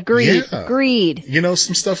 yes, agreed. Yeah, agreed.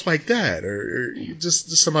 Some stuff like that, or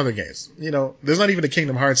just some other games. There's not even a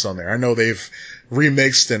Kingdom Hearts on there. I know they've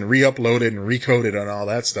remixed and re-uploaded and recoded and all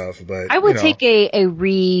that stuff, but I would take a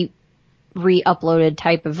re-uploaded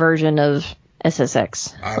type of version of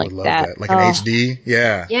SSX. I would love that. Like an HD.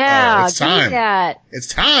 Yeah. Yeah. It's time. It's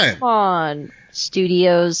time. Come on,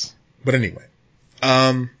 studios. But anyway,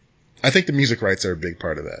 I think the music rights are a big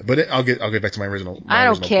part of that. But I'll get back to my original. I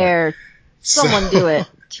don't care. Someone do it.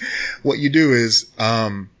 What you do is,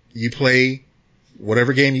 you play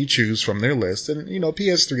whatever game you choose from their list. And,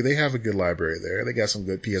 PS3, they have a good library there. They got some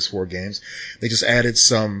good PS4 games. They just added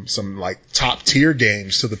some like top tier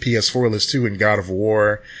games to the PS4 list too, in God of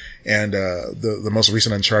War and, the most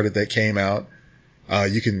recent Uncharted that came out.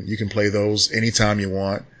 You can play those anytime you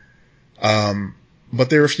want. But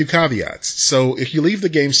there are a few caveats. So if you leave the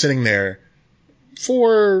game sitting there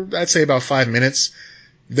for, I'd say about 5 minutes,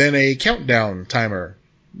 then a countdown timer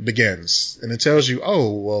begins, and it tells you,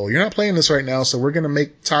 oh, well, you're not playing this right now, so we're going to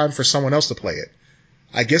make time for someone else to play it.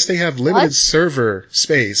 I guess they have limited server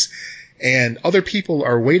space, and other people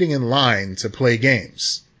are waiting in line to play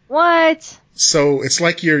games. What? So it's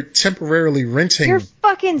like you're temporarily renting. You're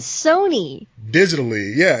fucking Sony.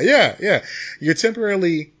 Digitally. Yeah. You're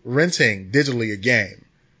temporarily renting digitally a game.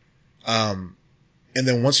 And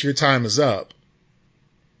then once your time is up,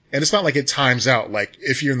 and it's not like it times out, like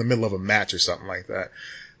if you're in the middle of a match or something like that.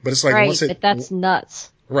 But it's like but that's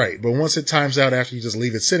nuts. Right. But once it times out after you just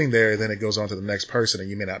leave it sitting there, then it goes on to the next person and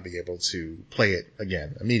you may not be able to play it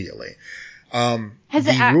again immediately. I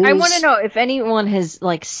want to know if anyone has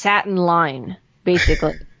like sat in line,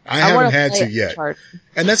 basically. I haven't had to yet.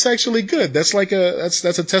 And that's actually good. That's like that's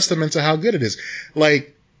a testament to how good it is.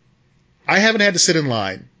 Like, I haven't had to sit in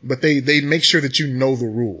line, but they make sure that you know the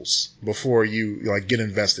rules before you like get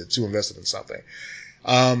invested in something.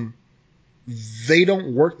 They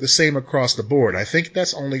don't work the same across the board. I think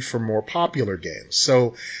that's only for more popular games.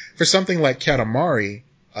 So for something like Katamari,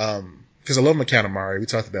 because I love my Katamari, we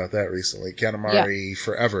talked about that recently. Katamari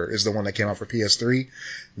Forever is the one that came out for PS3.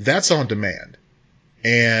 That's on demand.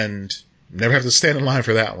 And never have to stand in line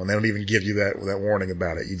for that one. They don't even give you that warning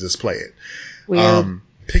about it. You just play it. Weird.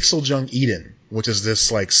 Pixel Junk Eden, which is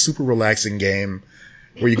this like super relaxing game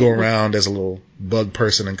where you go around as a little bug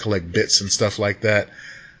person and collect bits and stuff like that.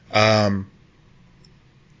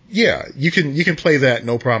 Yeah, you can play that,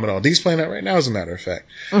 no problem at all. Dee's playing that right now, as a matter of fact.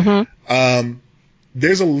 Mm-hmm.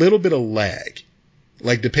 There's a little bit of lag,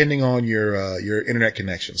 like depending on your internet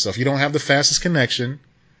connection. So if you don't have the fastest connection,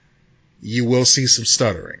 you will see some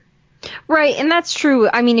stuttering. Right, and that's true.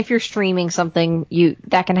 I mean, if you're streaming something,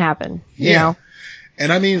 that can happen. You know?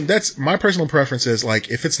 And I mean, that's my personal preference is like,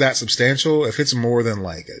 if it's that substantial, if it's more than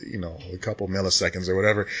like, a couple milliseconds or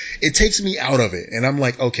whatever, it takes me out of it. And I'm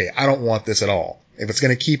like, okay, I don't want this at all. If it's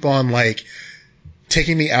going to keep on like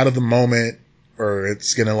taking me out of the moment, or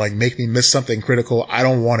it's going to like make me miss something critical, I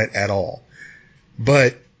don't want it at all.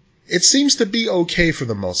 But it seems to be okay for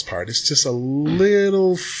the most part. It's just a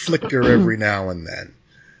little flicker every now and then.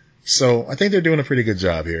 So I think they're doing a pretty good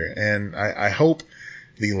job here. And I hope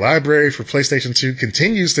the library for PlayStation 2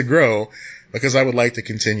 continues to grow, because I would like to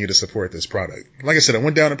continue to support this product. Like I said, it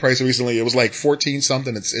went down in price recently. It was like 14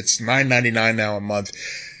 something. It's $9.99 now a month.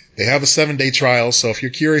 They have a 7-day trial, so if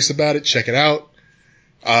you're curious about it, check it out.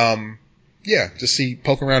 Just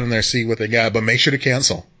poke around in there, see what they got, but make sure to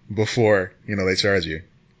cancel before, they charge you.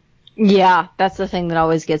 Yeah, that's the thing that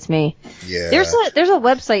always gets me. Yeah. There's a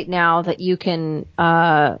website now that you can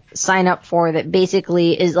sign up for that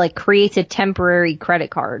basically is like creates a temporary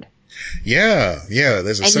credit card. Yeah,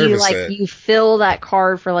 there's a service and you fill that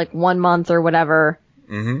card for like 1 month or whatever.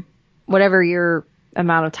 Mm-hmm. Whatever your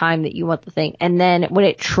amount of time that you want the thing. And then when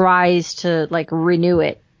it tries to like renew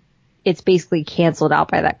it, it's basically canceled out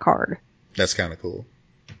by that card. That's kind of cool.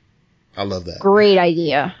 I love that. Great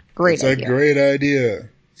idea. It's a great idea.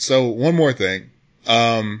 So one more thing.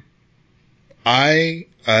 I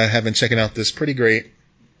have been checking out this pretty great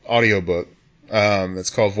audiobook. It's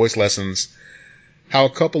called Voice Lessons: How a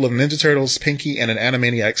Couple of Ninja Turtles, Pinky, and an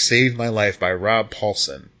Animaniac Saved My Life by Rob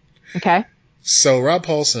Paulsen. Okay. So Rob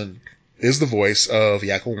Paulsen is the voice of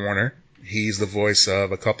Yakko Warner. He's the voice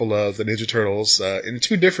of a couple of the Ninja Turtles, in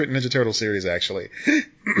 2 different Ninja Turtle series, actually.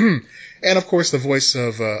 And of course the voice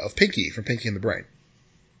of Pinky from Pinky and the Brain.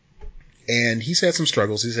 And he's had some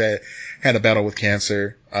struggles. He's had a battle with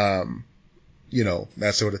cancer,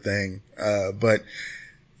 that sort of thing. But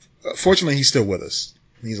fortunately he's still with us.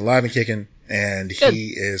 He's alive and kicking, and Good.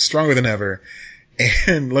 he is stronger than ever.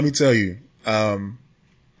 And let me tell you, I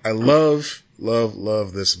love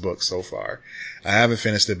this book so far. I haven't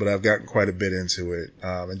finished it, but I've gotten quite a bit into it.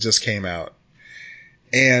 It just came out.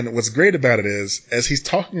 And what's great about it is, as he's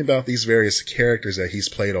talking about these various characters that he's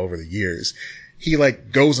played over the years, he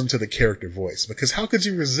goes into the character voice, because how could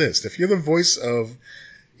you resist? If you're the voice of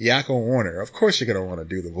Yakko Warner, of course you're going to want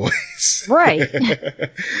to do the voice. Right.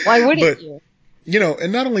 Why wouldn't you?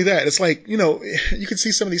 And not only that, it's you can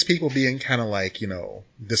see some of these people being kind of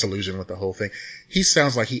disillusioned with the whole thing. He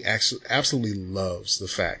sounds like he absolutely loves the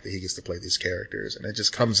fact that he gets to play these characters, and it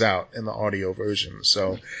just comes out in the audio version.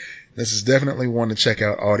 So this is definitely one to check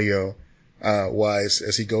out audio wise,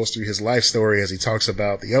 as he goes through his life story, as he talks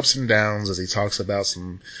about the ups and downs, as he talks about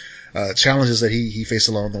some challenges that he faced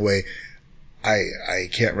along the way. I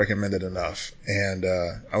can't recommend it enough. And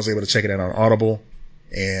I was able to check it out on Audible.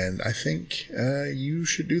 And I think you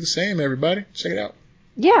should do the same, everybody. Check it out.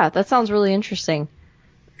 Yeah, that sounds really interesting.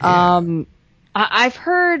 Yeah. I've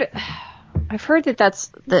heard that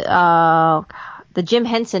that's the Jim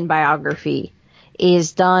Henson biography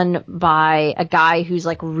is done by a guy who's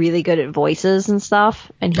really good at voices and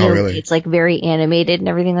stuff, and really? it's very animated and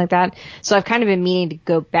everything like that. So I've kind of been meaning to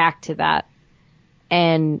go back to that,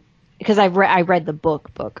 and because I read the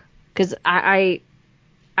book because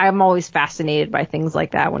I'm always fascinated by things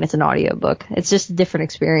like that when it's an audiobook. It's just a different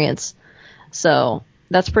experience. So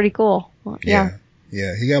that's pretty cool. Yeah.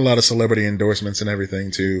 Yeah. He got a lot of celebrity endorsements and everything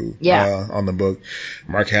too. Yeah. On the book.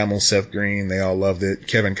 Mark Hamill, Seth Green, they all loved it.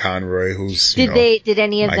 Kevin Conroy, who's, did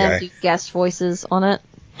any of them guy. do guest voices on it?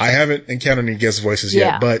 I haven't encountered any guest voices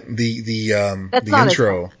yet, but the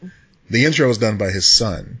intro, the intro is done by his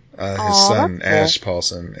son. His son, Ash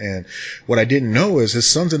Paulsen. And what I didn't know is his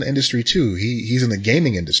son's in the industry too. He's in the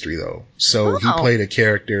gaming industry though. So he played a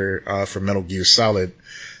character, from Metal Gear Solid,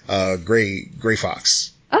 Gray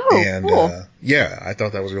Fox. Oh, and, cool. I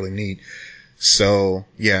thought that was really neat. So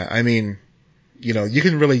yeah, I mean, you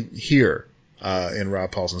can really hear, in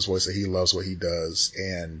Rob Paulsen's voice that he loves what he does.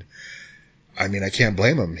 And I mean, I can't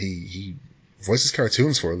blame him. He voices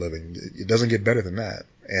cartoons for a living. It doesn't get better than that.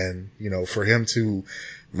 And, for him to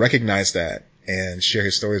recognize that and share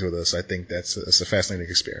his stories with us, I think that's a fascinating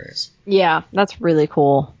experience. Yeah, that's really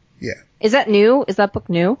cool. Yeah. Is that new? Is that book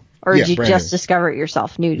new? Or did you just new. Discover it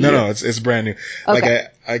yourself? New to you? No, it's brand new. Okay.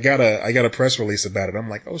 I got a press release about it. I'm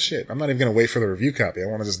like, oh shit, I'm not even going to wait for the review copy. I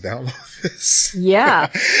want to just download this. Yeah.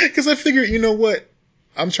 Cause I figured, you know what?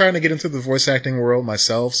 I'm trying to get into the voice acting world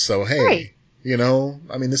myself. So, hey, right.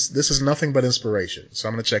 I mean, this is nothing but inspiration. So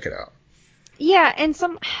I'm going to check it out. Yeah.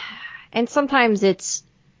 And sometimes it's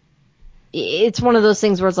one of those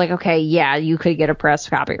things where it's okay, yeah, you could get a press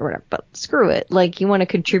copy or whatever, but screw it. You want to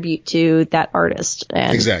contribute to that artist.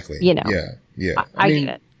 And, exactly. Yeah. I mean,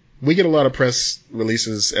 get it. We get a lot of press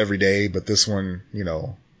releases every day, but this one,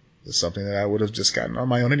 is something that I would have just gotten on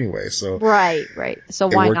my own anyway. So right. So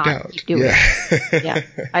why not out. keep doing it? Yeah,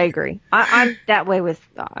 I agree. I'm that way with,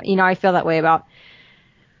 I feel that way about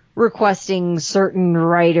requesting certain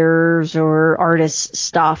writers or artists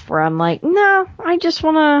stuff where I'm no, I just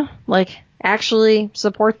want to actually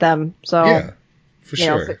support them. So yeah, for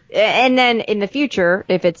sure. And then in the future,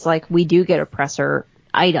 if it's we do get a presser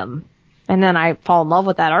item and then I fall in love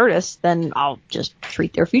with that artist, then I'll just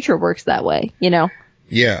treat their future works that way,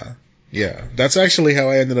 Yeah. That's actually how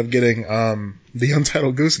I ended up getting the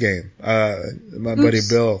Untitled Goose Game. My buddy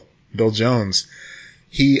Bill Jones,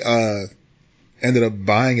 he ended up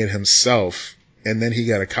buying it himself, and then he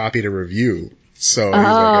got a copy to review. So he's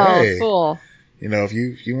hey, cool.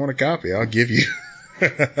 If you want a copy, I'll give you.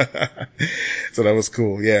 So that was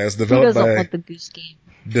cool. Yeah, it's developed want the Goose Game?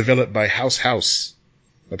 Developed by House,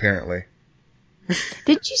 apparently.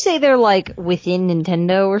 Did you say they're within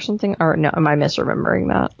Nintendo or something? Or no, am I misremembering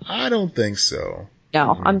that? I don't think so. No,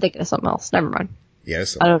 mm-hmm. I'm thinking of something else. Never mind.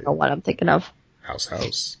 Yes. I don't know what I'm thinking of. House.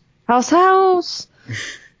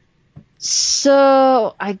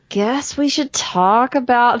 So, I guess we should talk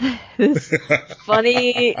about this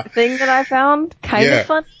funny thing that I found. Kind of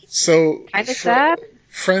funny. So, kind of sad.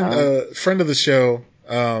 Friend of the show,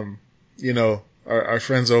 our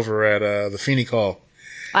friends over at the Feeney Call.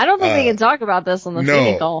 I don't think we can talk about this on the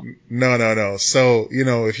Feeney Call. No. So,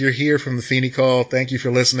 if you're here from the Feeney Call, thank you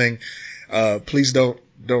for listening. Please don't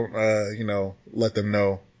let them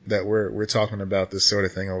know that we're talking about this sort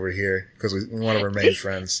of thing over here, because we want to remain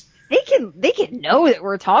friends. They can know that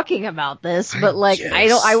we're talking about this, but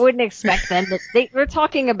I wouldn't expect them to. We're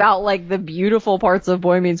talking about like the beautiful parts of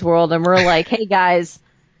Boy Meets World, and we're like, hey guys,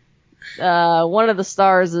 one of the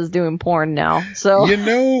stars is doing porn now. So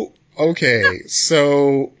okay.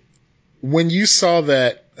 So when you saw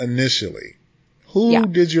that initially, who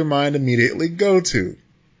did your mind immediately go to?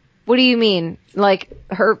 What do you mean? Like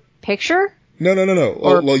her picture? No.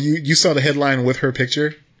 Well, you saw the headline with her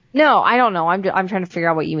picture? No, I don't know. I'm trying to figure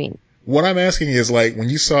out what you mean. What I'm asking is, like, when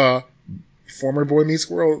you saw former Boy Meets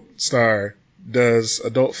World star does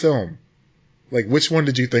adult film, like, which one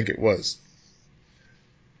did you think it was?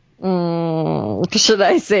 Should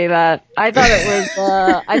I say that? I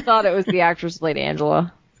thought it was the actress who played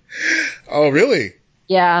Angela. Oh, really?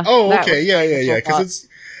 Yeah. Oh, okay. Yeah. Because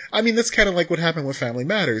that's kind of like what happened with Family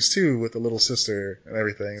Matters too, with the little sister and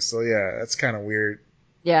everything. So yeah, that's kind of weird.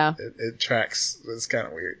 Yeah. It tracks. It's kind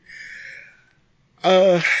of weird.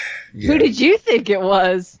 Yeah. Who did you think it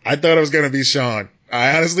was? I thought it was going to be Sean.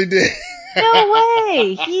 I honestly did. No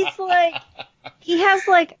way. He has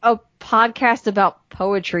like a podcast about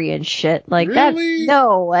poetry and shit. Like really? That's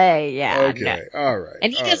no way. Yeah. Okay. No. All right.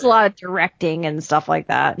 And he does a lot of directing and stuff like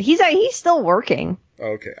that. He's still working.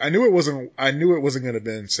 Okay. I knew it wasn't going to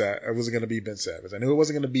be Ben Savage. I knew it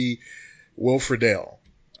wasn't going to be Will Friedle.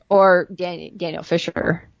 Or Daniel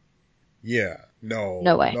Fisher. Yeah. No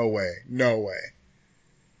way.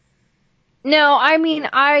 No, I mean,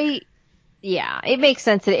 it makes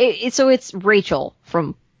sense. So it's Rachel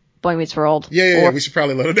from Boy Meets World. Yeah. We should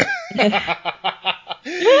probably let her know.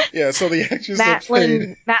 Yeah, so the actress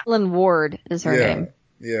Madeline Ward is her name.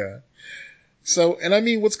 Yeah. So, and I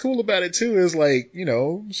mean, what's cool about it too is like,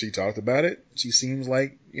 she talked about it. She seems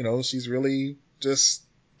like, she's really just,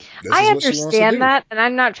 I understand that, and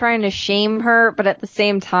I'm not trying to shame her, but at the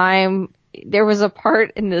same time, there was a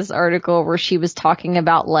part in this article where she was talking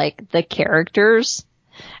about like the characters,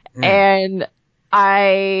 and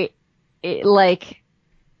oh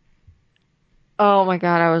my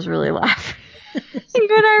god, I was really laughing when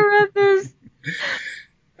I read this.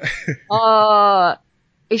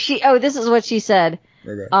 This is what she said.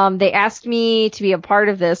 Okay. They asked me to be a part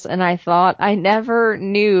of this, and I thought I never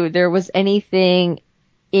knew there was anything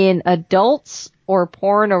in adults or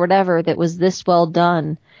porn or whatever that was this well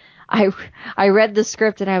done. I read the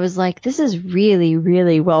script and I was like, this is really,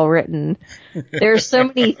 really well written. There's so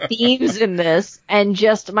many themes in this, and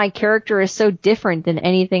just my character is so different than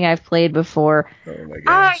anything I've played before. Oh my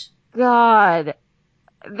gosh. God.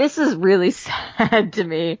 This is really sad to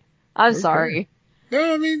me. I'm sorry.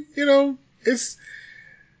 No, I mean, I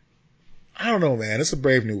don't know, man. It's a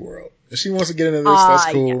brave new world. If she wants to get into this,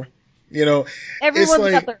 that's cool. Yeah.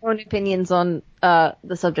 Everyone's got their own opinions on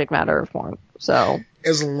the subject matter of porn. So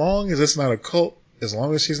as long as it's not a cult, as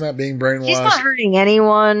long as she's not being brainwashed, she's not hurting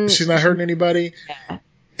anyone. She's not hurting anybody. Yeah.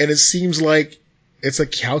 And it seems like it's a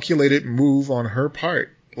calculated move on her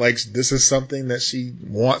part. Like, this is something that she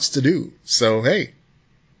wants to do. So hey,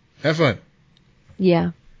 have fun.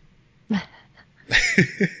 Yeah.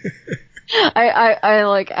 I'm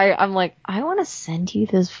like, I want to send you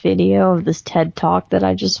this video of this TED Talk that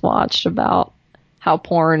I just watched about how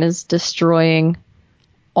porn is destroying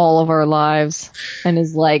all of our lives and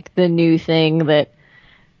is like the new thing that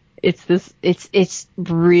it's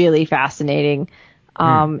really fascinating.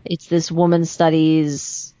 It's this woman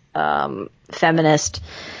studies, feminist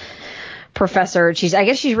professor. I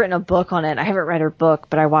guess she's written a book on it. I haven't read her book,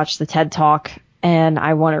 but I watched the TED Talk. And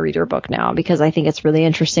I want to read her book now because I think it's really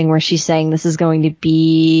interesting where she's saying this is going to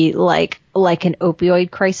be like an opioid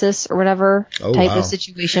crisis or whatever type of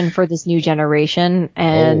situation for this new generation.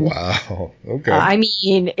 And okay. I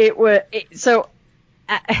mean,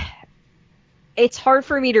 it's hard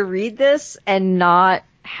for me to read this and not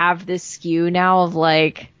have this skew now of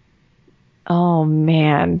like, oh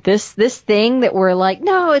man, this thing that we're like,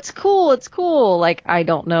 no, it's cool. Like, I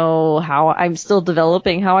don't know how I'm still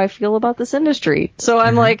developing how I feel about this industry. So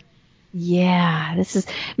I'm like, yeah, this is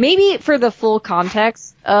maybe for the full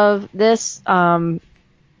context of this.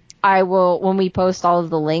 I will, when we post all of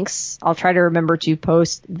the links, I'll try to remember to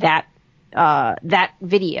post that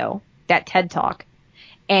video, that TED Talk,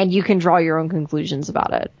 and you can draw your own conclusions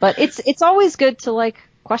about it. But it's always good to like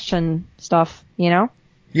question stuff,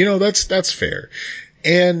 That's fair.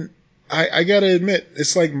 And I gotta admit,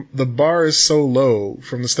 it's like the bar is so low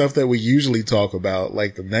from the stuff that we usually talk about,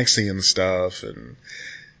 like the Nexium stuff and,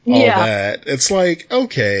 all Yeah. that. It's like,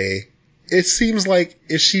 okay, it seems like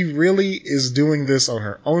if she really is doing this on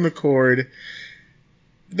her own accord,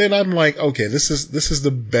 then I'm like, okay, this is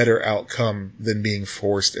the better outcome than being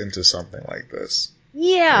forced into something like this.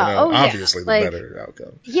 Yeah. You know, Oh, obviously yeah. the better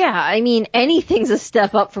outcome. Yeah. I mean, anything's a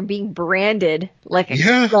step up from being branded like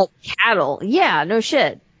cattle. Yeah. No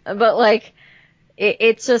shit. But like,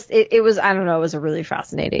 it's just, it was, I don't know, it was a really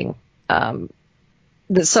fascinating,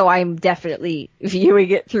 so I'm definitely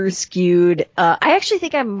viewing it through Skewed. I actually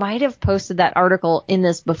think I might have posted that article in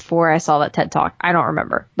this before I saw that TED Talk. I don't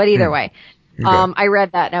remember. But either way, Okay. I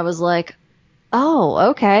read that and I was like,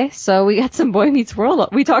 oh, okay. So we got some Boy Meets World.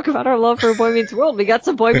 We talk about our love for Boy Meets World. We got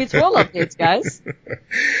some Boy Meets World updates, guys.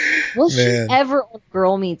 Was she ever on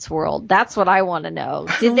Girl Meets World? That's what I want to know.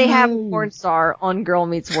 Did they have a porn star on Girl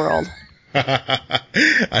Meets World?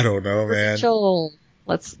 I don't know, man. Rachel.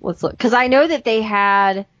 Let's look. Because I know that they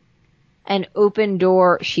had an open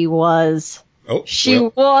door. She was. Oh, she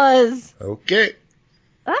was. Okay.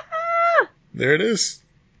 Ah! There it is.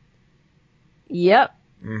 Yep.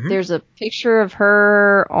 Mm-hmm. There's a picture of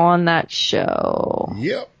her on that show.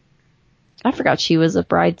 Yep. I forgot she was a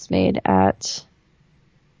bridesmaid at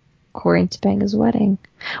Corey and Tobanga's wedding.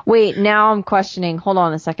 Wait, now I'm questioning. Hold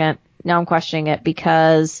on a second. Now I'm questioning it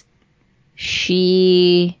because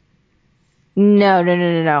she...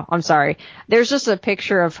 No. I'm sorry. There's just a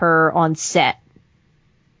picture of her on set.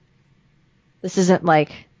 This isn't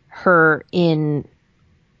like her in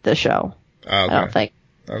the show. Okay. I don't think.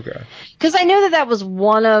 Okay. Because I know that was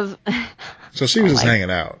one of... So she was just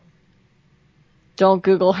hanging out. Don't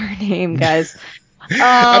Google her name, guys.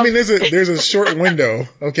 I mean, there's a short window,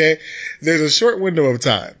 okay? There's a short window of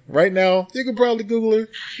time. Right now, you could probably Google her,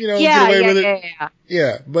 get away with it.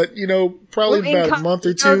 Yeah, but, probably about a month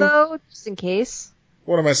or two. Though, just in case.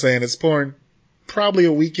 What am I saying? It's porn. Probably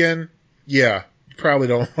a weekend. Yeah, you probably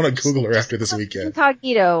don't want to Google her after this weekend.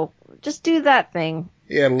 Incognito. Just do that thing.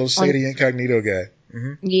 Yeah, the little shady incognito guy.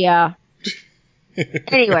 Mm-hmm. Yeah.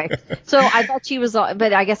 Anyway, so I thought she was,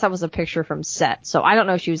 but I guess that was a picture from set. So I don't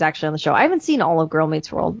know if she was actually on the show. I haven't seen all of Girl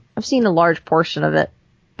Meets World. I've seen a large portion of it,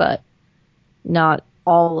 but not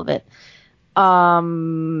all of it.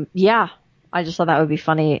 Yeah, I just thought that would be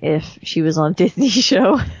funny if she was on a Disney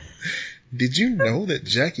show. Did you know that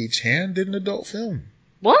Jackie Chan did an adult film?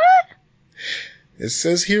 What? It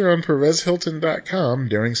says here on PerezHilton.com,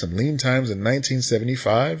 during some lean times in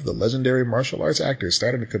 1975, the legendary martial arts actor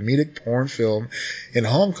started a comedic porn film in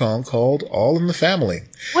Hong Kong called All in the Family.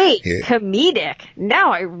 Wait, comedic?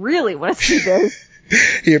 Now I really want to see this.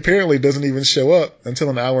 He apparently doesn't even show up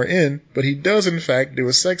until an hour in, but he does in fact do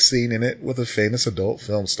a sex scene in it with a famous adult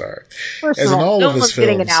film star. First of all, no one's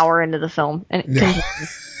getting an hour into the film.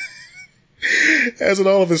 As in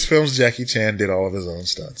all of his films, Jackie Chan did all of his own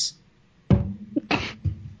stunts.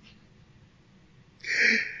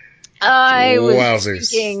 I was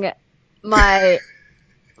drinking my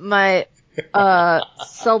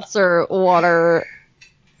seltzer water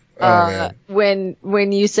when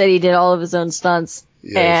you said he did all of his own stunts,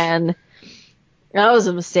 and that was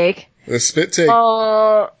a mistake. The spit take.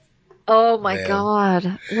 Oh my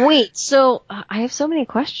God! Wait, so I have so many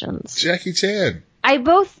questions. Jackie Chan. I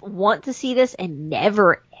both want to see this and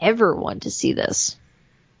never ever want to see this.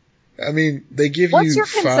 I mean, they give What's your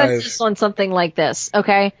consensus on something like this?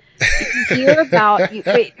 Okay. You hear about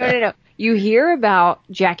no. You hear about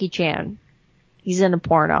Jackie Chan. He's in a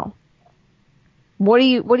porno. What do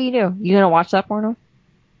you do? You gonna watch that porno?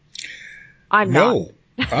 I'm not. No,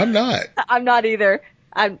 I'm not. I'm not either.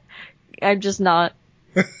 I'm just not.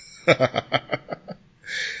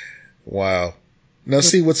 Wow. Now,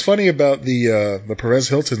 see, what's funny about the Perez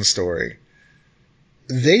Hilton story?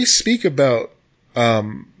 They speak about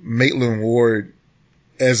Maitland Ward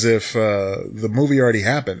as if the movie already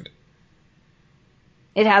happened.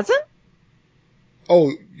 It hasn't?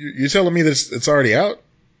 Oh, you're telling me this? It's already out?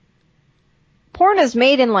 Porn is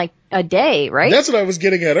made in like a day, right? That's what I was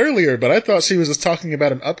getting at earlier, but I thought she was just talking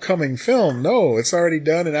about an upcoming film. No, it's already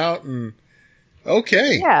done and out and...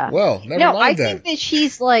 Okay. Yeah. Well, never mind I then. think that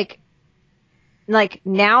she's like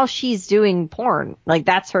now she's doing porn. Like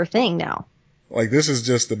that's her thing now. Like this is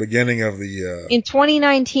just the beginning of the... In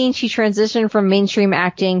 2019, she transitioned from mainstream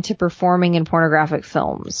acting to performing in pornographic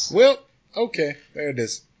films. Well, okay. There it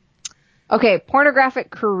is. Okay, pornographic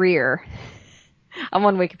career. I'm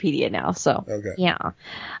on Wikipedia now, so. Okay. Yeah.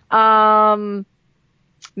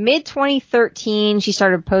 Mid 2013, she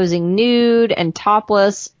started posing nude and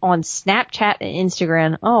topless on Snapchat and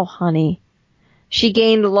Instagram. Oh, honey. She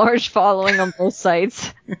gained a large following on both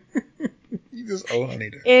sites. You just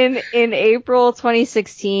honeyed her. In April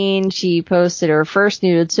 2016, she posted her first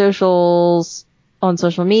nude socials. on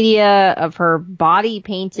social media of her body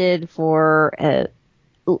painted for a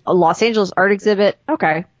Los Angeles art exhibit.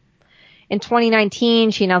 Okay. In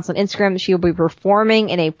 2019, she announced on Instagram that she will be performing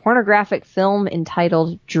in a pornographic film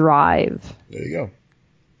entitled Drive. There you go.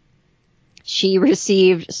 She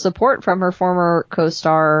received support from her former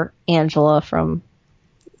co-star Angela from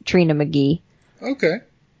Trina McGee. Okay.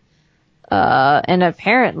 And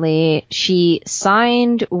apparently she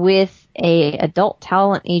signed with a adult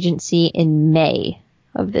talent agency in May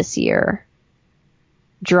of this year.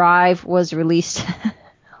 Drive was released.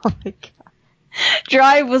 Oh my God.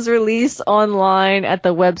 Drive was released online at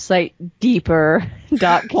the website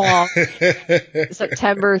deeper.com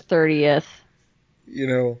September 30th. You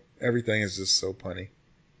know, everything is just so punny.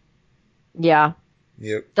 Yeah.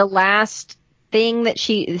 Yep. The last thing that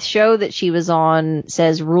the show that she was on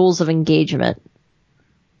says rules of engagement.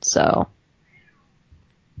 So,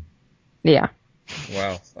 yeah.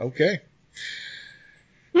 Wow. Okay.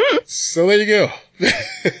 So there you go.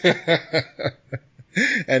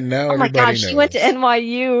 And now oh my everybody God, knows. she went to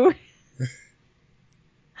NYU.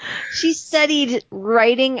 She studied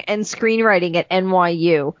writing and screenwriting at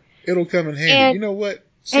NYU. It'll come in handy. And, you know what?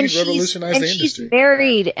 She revolutionized the industry. She's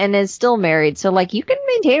married and is still married. So, like, you can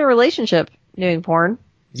maintain a relationship doing porn.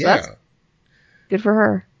 So Yeah. That's good for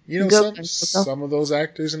her. You know, some of those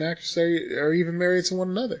actors and actresses are even married to one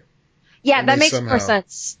another. Yeah, and that makes more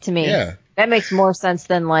sense to me. Yeah. That makes more sense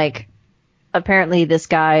than, like, apparently this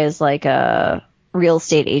guy is like a real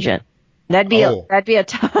estate agent. That'd be a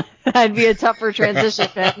tougher transition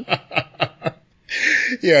then.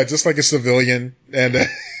 Yeah, just like a civilian and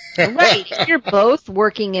right. If you're both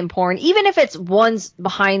working in porn, even if it's one's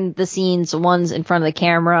behind the scenes, one's in front of the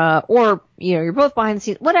camera, or you're both behind the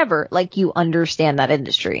scenes, whatever, like you understand that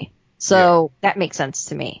industry. So that makes sense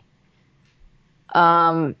to me.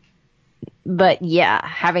 But yeah,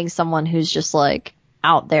 having someone who's just like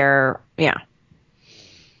out there, yeah.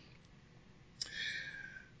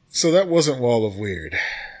 So that wasn't Wall of Weird.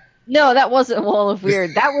 No, that wasn't Wall of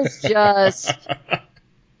Weird. That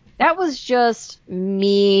was just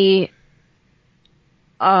me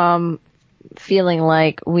feeling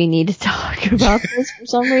like we need to talk about this for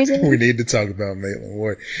some reason. We need to talk about Maitland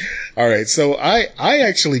Ward. All right, so I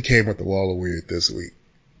actually came with the Wall of Weird this week.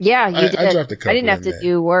 Yeah, you did. I dropped a couple. I didn't have to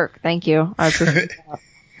do work. Thank you. I appreciate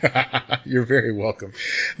that. You're very welcome.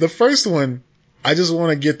 The first one, I just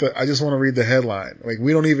want to read the headline. Like,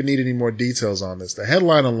 we don't even need any more details on this. The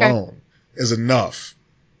headline alone is enough.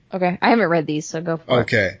 Okay. I haven't read these, so go for it.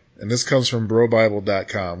 Okay. And this comes from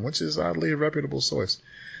brobible.com, which is oddly a reputable source.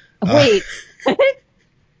 Wait.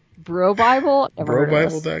 Bro Bible?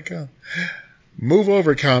 Brobible.com. Move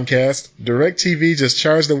over, Comcast. DirecTV just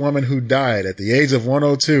charged a woman who died at the age of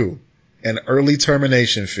 102 an early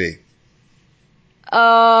termination fee.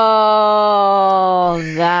 Oh,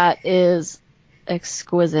 that is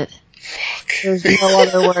exquisite. Fuck. There's no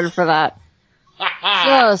other word for that.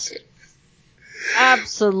 Just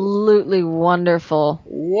absolutely wonderful.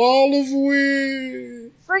 Wall of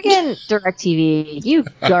Weird. Friggin' DirecTV, you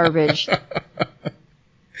garbage.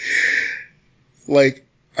 Like,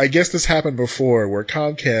 I guess this happened before where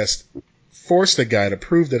Comcast forced a guy to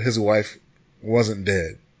prove that his wife wasn't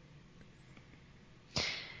dead.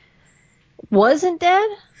 Wasn't dead?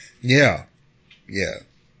 Yeah. Yeah.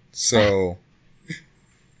 So.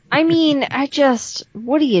 I mean,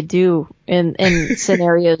 what do you do in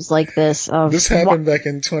scenarios like this? This happened back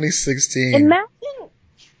in 2016.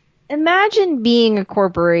 Imagine being a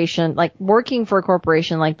corporation, like working for a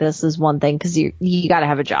corporation like this is one thing because you got to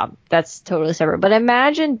have a job. That's totally separate. But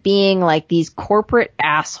imagine being like these corporate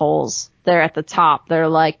assholes. They're at the top. They're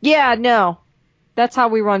like, yeah, no, that's how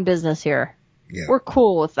we run business here. Yeah. We're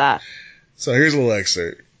cool with that. So here's a little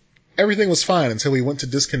excerpt. Everything was fine until we went to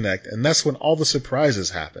disconnect, and that's when all the surprises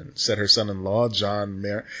happened, said her son-in-law, John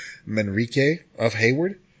Manrique of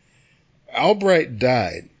Hayward. Albright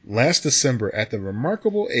died last December at the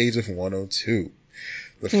remarkable age of 102.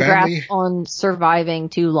 Congrats on surviving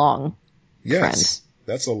too long. Yes, friend.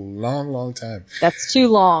 That's a long, long time. That's too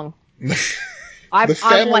long. I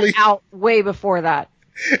went out way before that.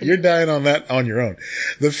 You're dying on your own.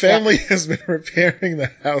 The family has been preparing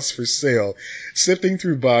the house for sale, sifting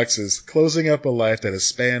through boxes, closing up a life that has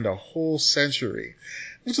spanned a whole century,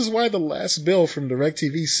 which is why the last bill from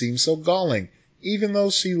DirecTV seems so galling. Even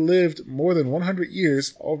though she lived more than 100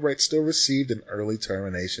 years, Albright still received an early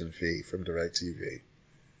termination fee from DirecTV.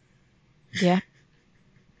 Yeah.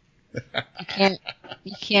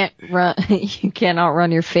 You can't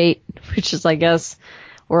outrun your fate, which is, I guess,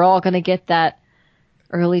 we're all going to get that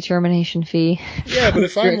early termination fee. Yeah, but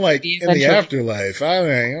if I'm like DirecTV in the eventually. afterlife,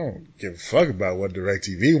 I don't give a fuck about what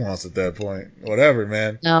DirecTV wants at that point. Whatever,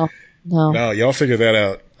 man. No. No, y'all figure that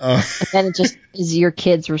out. And then it just is your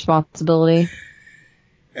kid's responsibility.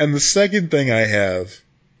 And the second thing I have,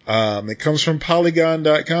 it comes from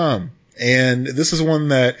Polygon.com. And this is one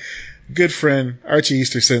that good friend Archie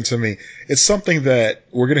Easter sent to me. It's something that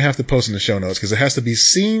we're going to have to post in the show notes because it has to be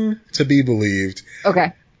seen to be believed.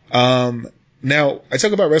 Okay. Now, I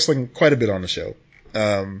talk about wrestling quite a bit on the show.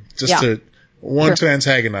 To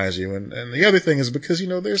antagonize you. And the other thing is because,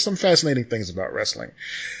 there's some fascinating things about wrestling.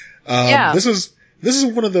 This is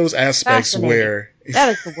one of those aspects where that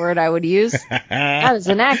is the word I would use. That is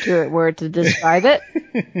an accurate word to describe it.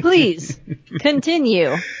 Please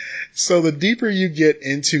continue. So the deeper you get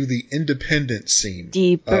into the independent scene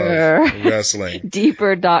deeper of wrestling,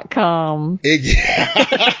 deeper.com.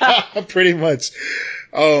 Pretty much.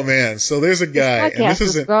 Oh man, so there's a guy, this podcast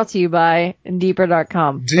is brought to you by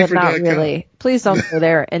deeper.com, but not really. Please don't go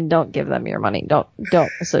there and don't give them your money. Don't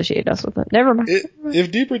associate us with it. Never mind.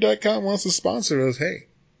 If deeper.com wants to sponsor us, hey.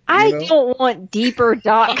 I don't want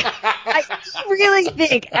deeper.com. I really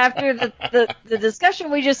think after the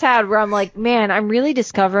discussion we just had where I'm like, man, I'm really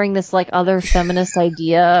discovering this like other feminist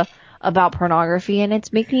idea about pornography, and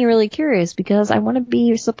it's making me really curious because I want to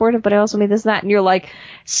be supportive, but I also need this and that. And you're like,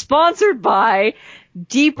 sponsored by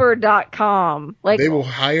deeper.com. Like, they will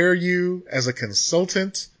hire you as a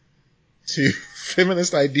consultant to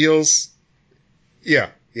feminist ideals. Yeah,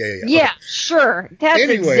 okay. Sure. That's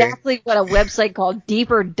exactly what a website called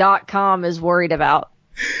deeper.com is worried about.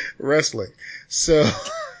 Wrestling. So,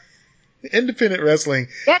 independent wrestling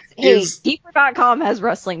deeper.com has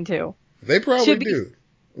wrestling too. They probably do.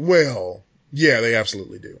 Well, yeah, they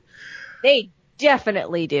absolutely do. They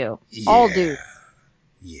definitely do. All do.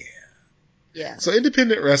 Yeah. So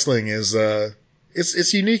independent wrestling is,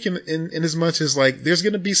 it's unique in as much as like, there's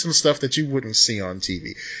gonna be some stuff that you wouldn't see on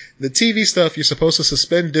TV. The TV stuff, you're supposed to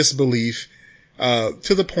suspend disbelief,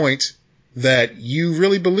 to the point that you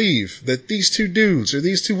really believe that these two dudes or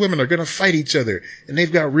these two women are gonna fight each other and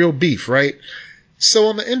they've got real beef, right? So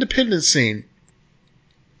on the independent scene,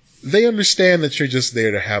 they understand that you're just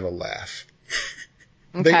there to have a laugh.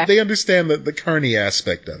 Okay. They understand the carny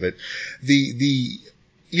aspect of it. The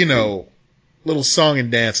little song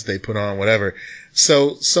and dance that they put on, whatever.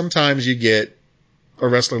 So sometimes you get a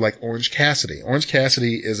wrestler like Orange Cassidy. Orange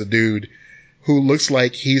Cassidy is a dude who looks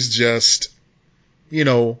like he's just,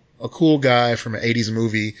 a cool guy from an 80s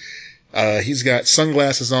movie. He's got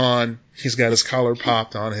sunglasses on. He's got his collar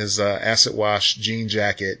popped on his acid wash jean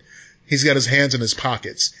jacket. He's got his hands in his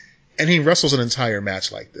pockets. And he wrestles an entire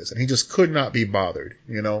match like this. And he just could not be bothered,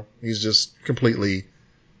 He's just completely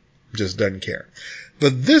just doesn't care.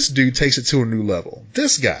 But this dude takes it to a new level.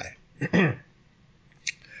 This guy,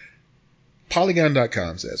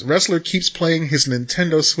 Polygon.com says, wrestler keeps playing his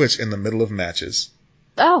Nintendo Switch in the middle of matches.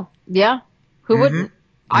 Oh, yeah. Who wouldn't?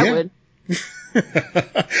 I would.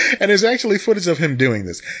 And there's actually footage of him doing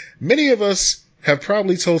this. Many of us have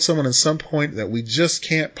probably told someone at some point that we just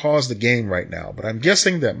can't pause the game right now, but I'm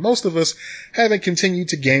guessing that most of us haven't continued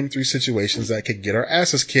to game through situations that could get our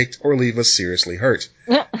asses kicked or leave us seriously hurt.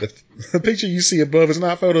 The picture you see above is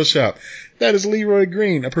not Photoshop. That is Leroy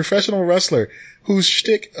Green, a professional wrestler whose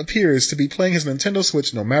shtick appears to be playing his Nintendo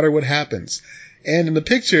Switch no matter what happens. And in the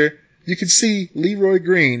picture, you can see Leroy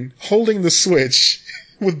Green holding the Switch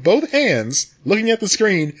with both hands, looking at the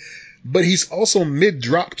screen, but he's also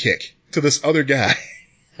mid-drop kick to this other guy.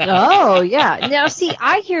 Oh, yeah. Now, see,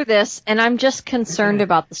 I hear this, and I'm just concerned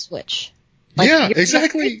about the Switch. Like, yeah,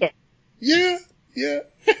 exactly. Yeah.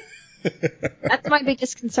 That's my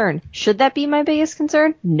biggest concern. Should that be my biggest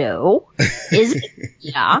concern? No. Is it?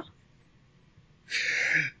 Yeah.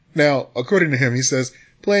 Now, according to him, he says,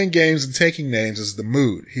 playing games and taking names is the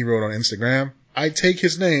mood. He wrote on Instagram, I'd take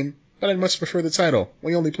his name, but I'd much prefer the title.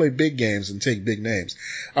 We only play big games and take big names.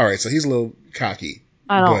 All right, so he's a little cocky.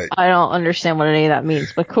 I don't understand what any of that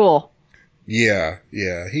means, but cool. Yeah.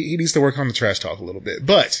 He needs to work on the trash talk a little bit.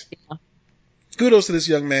 But kudos to this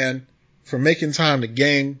young man for making time to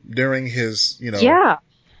game during his,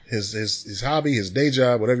 his hobby, his day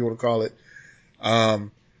job, whatever you want to call it.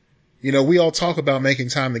 We all talk about making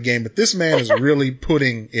time to game, but this man is really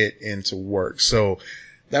putting it into work. So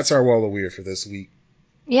that's our Wall of Weird for this week.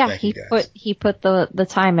 Yeah, he put the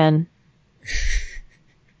time in.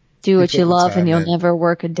 Do what you love and you'll never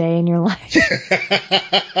work a day in your life.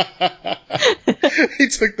 He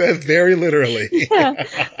took that very literally. Yeah.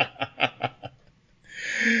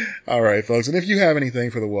 All right, folks. And if you have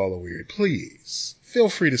anything for the Wall of Weird, please feel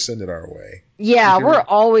free to send it our way. Yeah, we're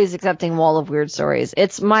always accepting Wall of Weird stories.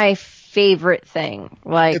 It's my favorite thing.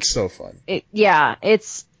 Like, It's so fun.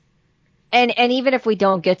 It's and even if we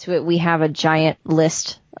don't get to it, we have a giant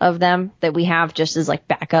list of them that we have just as like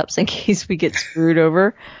backups in case we get screwed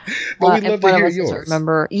over. But we'd love if to one hear of us doesn't yours.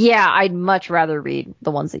 remember, I'd much rather read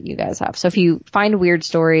the ones that you guys have. So if you find weird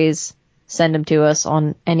stories, send them to us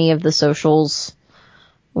on any of the socials.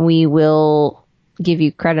 We will give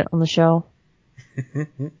you credit on the show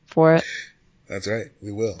for it. That's right,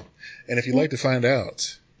 we will. And if you'd like to find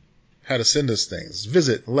out how to send us things,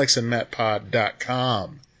 visit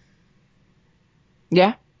lexandmattpod.com.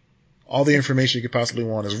 Yeah. All the information you could possibly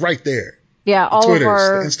want is right there. Yeah, The all Twitters, of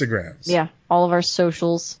our the Instagrams. Yeah, all of our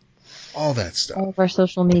socials. All that stuff. All of our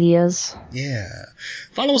social medias. Yeah.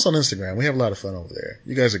 Follow us on Instagram. We have a lot of fun over there.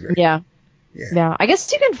 You guys are great. Yeah. I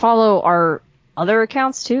guess you can follow our other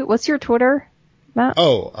accounts too. What's your Twitter, Matt?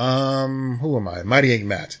 Oh, who am I? Mighty Ink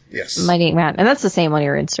Matt. Yes. Mighty Ink Matt. And that's the same on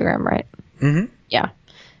your Instagram, right? Mm-hmm. Yeah.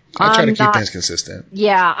 I try to keep things consistent.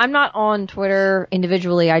 Yeah, I'm not on Twitter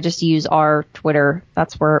individually. I just use our Twitter.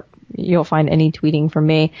 That's where you'll find any tweeting from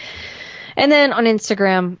me. And then on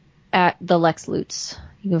Instagram at the Lex Lutz.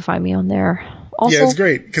 You can find me on there. Also, yeah, it's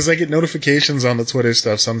great because I get notifications on the Twitter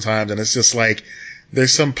stuff sometimes, and it's just like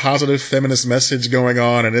there's some positive feminist message going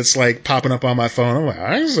on, and it's like popping up on my phone. I'm like,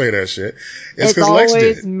 I didn't say that shit. It's because Lex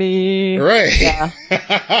did it. Me. Right. Yeah.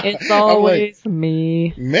 It's always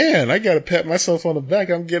me. Man, I gotta pat myself on the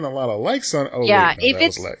back. I'm getting a lot of likes on. Oh, yeah. Wait, no, that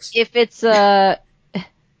was Lex. If it's about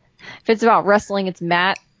wrestling, it's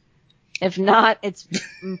Matt. If not, it's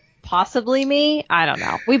possibly me. I don't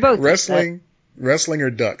know. We both wrestling or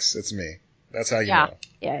ducks. It's me. That's how you know.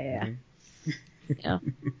 Yeah. Mm-hmm. Yeah.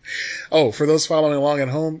 Oh, for those following along at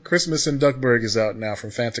home, Christmas in Duckburg is out now from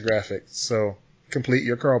Fantagraphics. So complete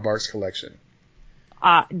your Carl Barks collection.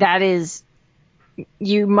 That is,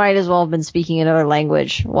 you might as well have been speaking another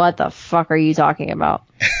language. What the fuck are you talking about?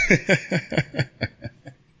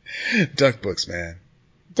 Duck books, man.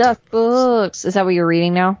 Duck books. Is that what you're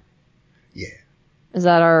reading now? Yeah. Is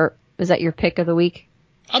that your pick of the week?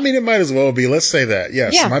 I mean, it might as well be. Let's say that.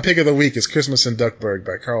 Yes. Yeah. My pick of the week is Christmas in Duckburg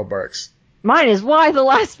by Carl Barks. Mine is Why the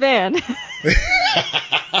Last Man.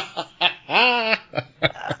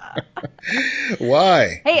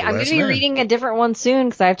 Why? Hey, I'm going to be reading a different one soon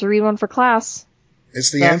because I have to read one for class.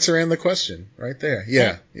 It's the answer and the question right there.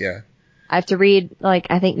 Yeah. I have to read,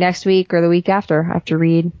 I think next week or the week after, I have to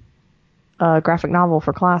read a graphic novel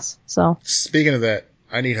for class. So speaking of that,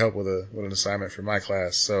 I need help with an assignment for my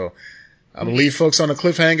class. So I'm going to leave folks on a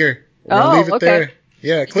cliffhanger. We're going to leave it there.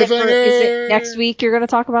 Yeah, cliffhanger. Is it next week you're going to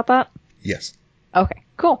talk about that? Yes. Okay,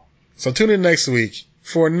 cool. So tune in next week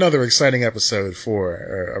for another exciting episode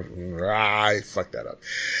I fucked that up.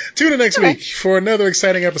 Tune in next week for another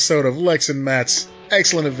exciting episode of Lex and Matt's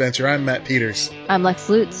Excellent Adventure. I'm Matt Peters. I'm Lex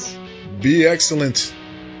Lutz. Be excellent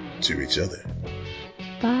to each other.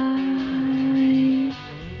 Bye.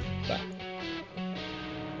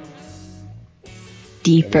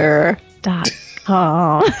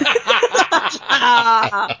 Deeper.com.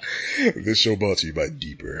 This show brought to you by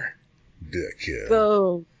Deeper.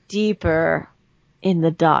 Go deeper in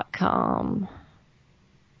the .com.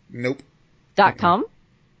 Nope. .com?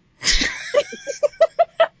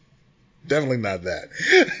 Definitely not that.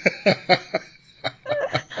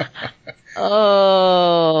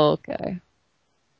 Oh, okay.